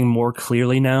start hearing more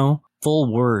clearly now,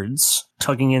 full words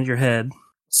tugging at your head.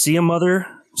 See a mother,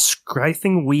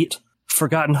 scrithing wheat,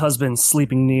 forgotten husband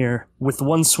sleeping near. With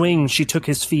one swing she took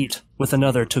his feet, with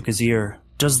another took his ear.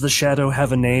 Does the shadow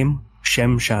have a name?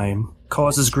 Shemshine.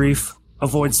 Causes grief,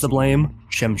 avoids the blame?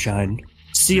 Shemshine.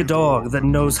 See a dog that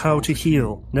knows how to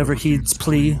heal, never heeds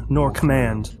plea nor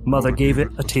command. Mother gave it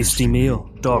a tasty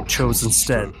meal, dog chose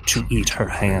instead to eat her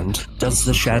hand. Does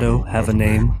the shadow have a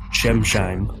name?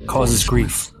 Shemshine. Causes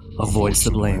grief, avoids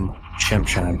the blame.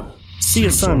 Shemshine. See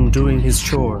a son doing his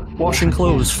chore, washing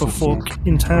clothes for folk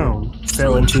in town.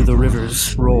 Fell into the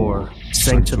river's roar,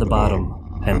 sank to the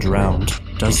bottom and drowned.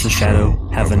 Does the shadow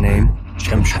have a name?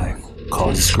 Shemshine.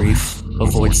 Causes grief,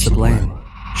 avoids the blame.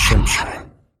 Shemshine.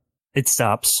 It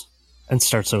stops and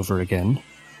starts over again.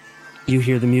 You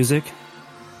hear the music,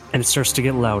 and it starts to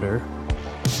get louder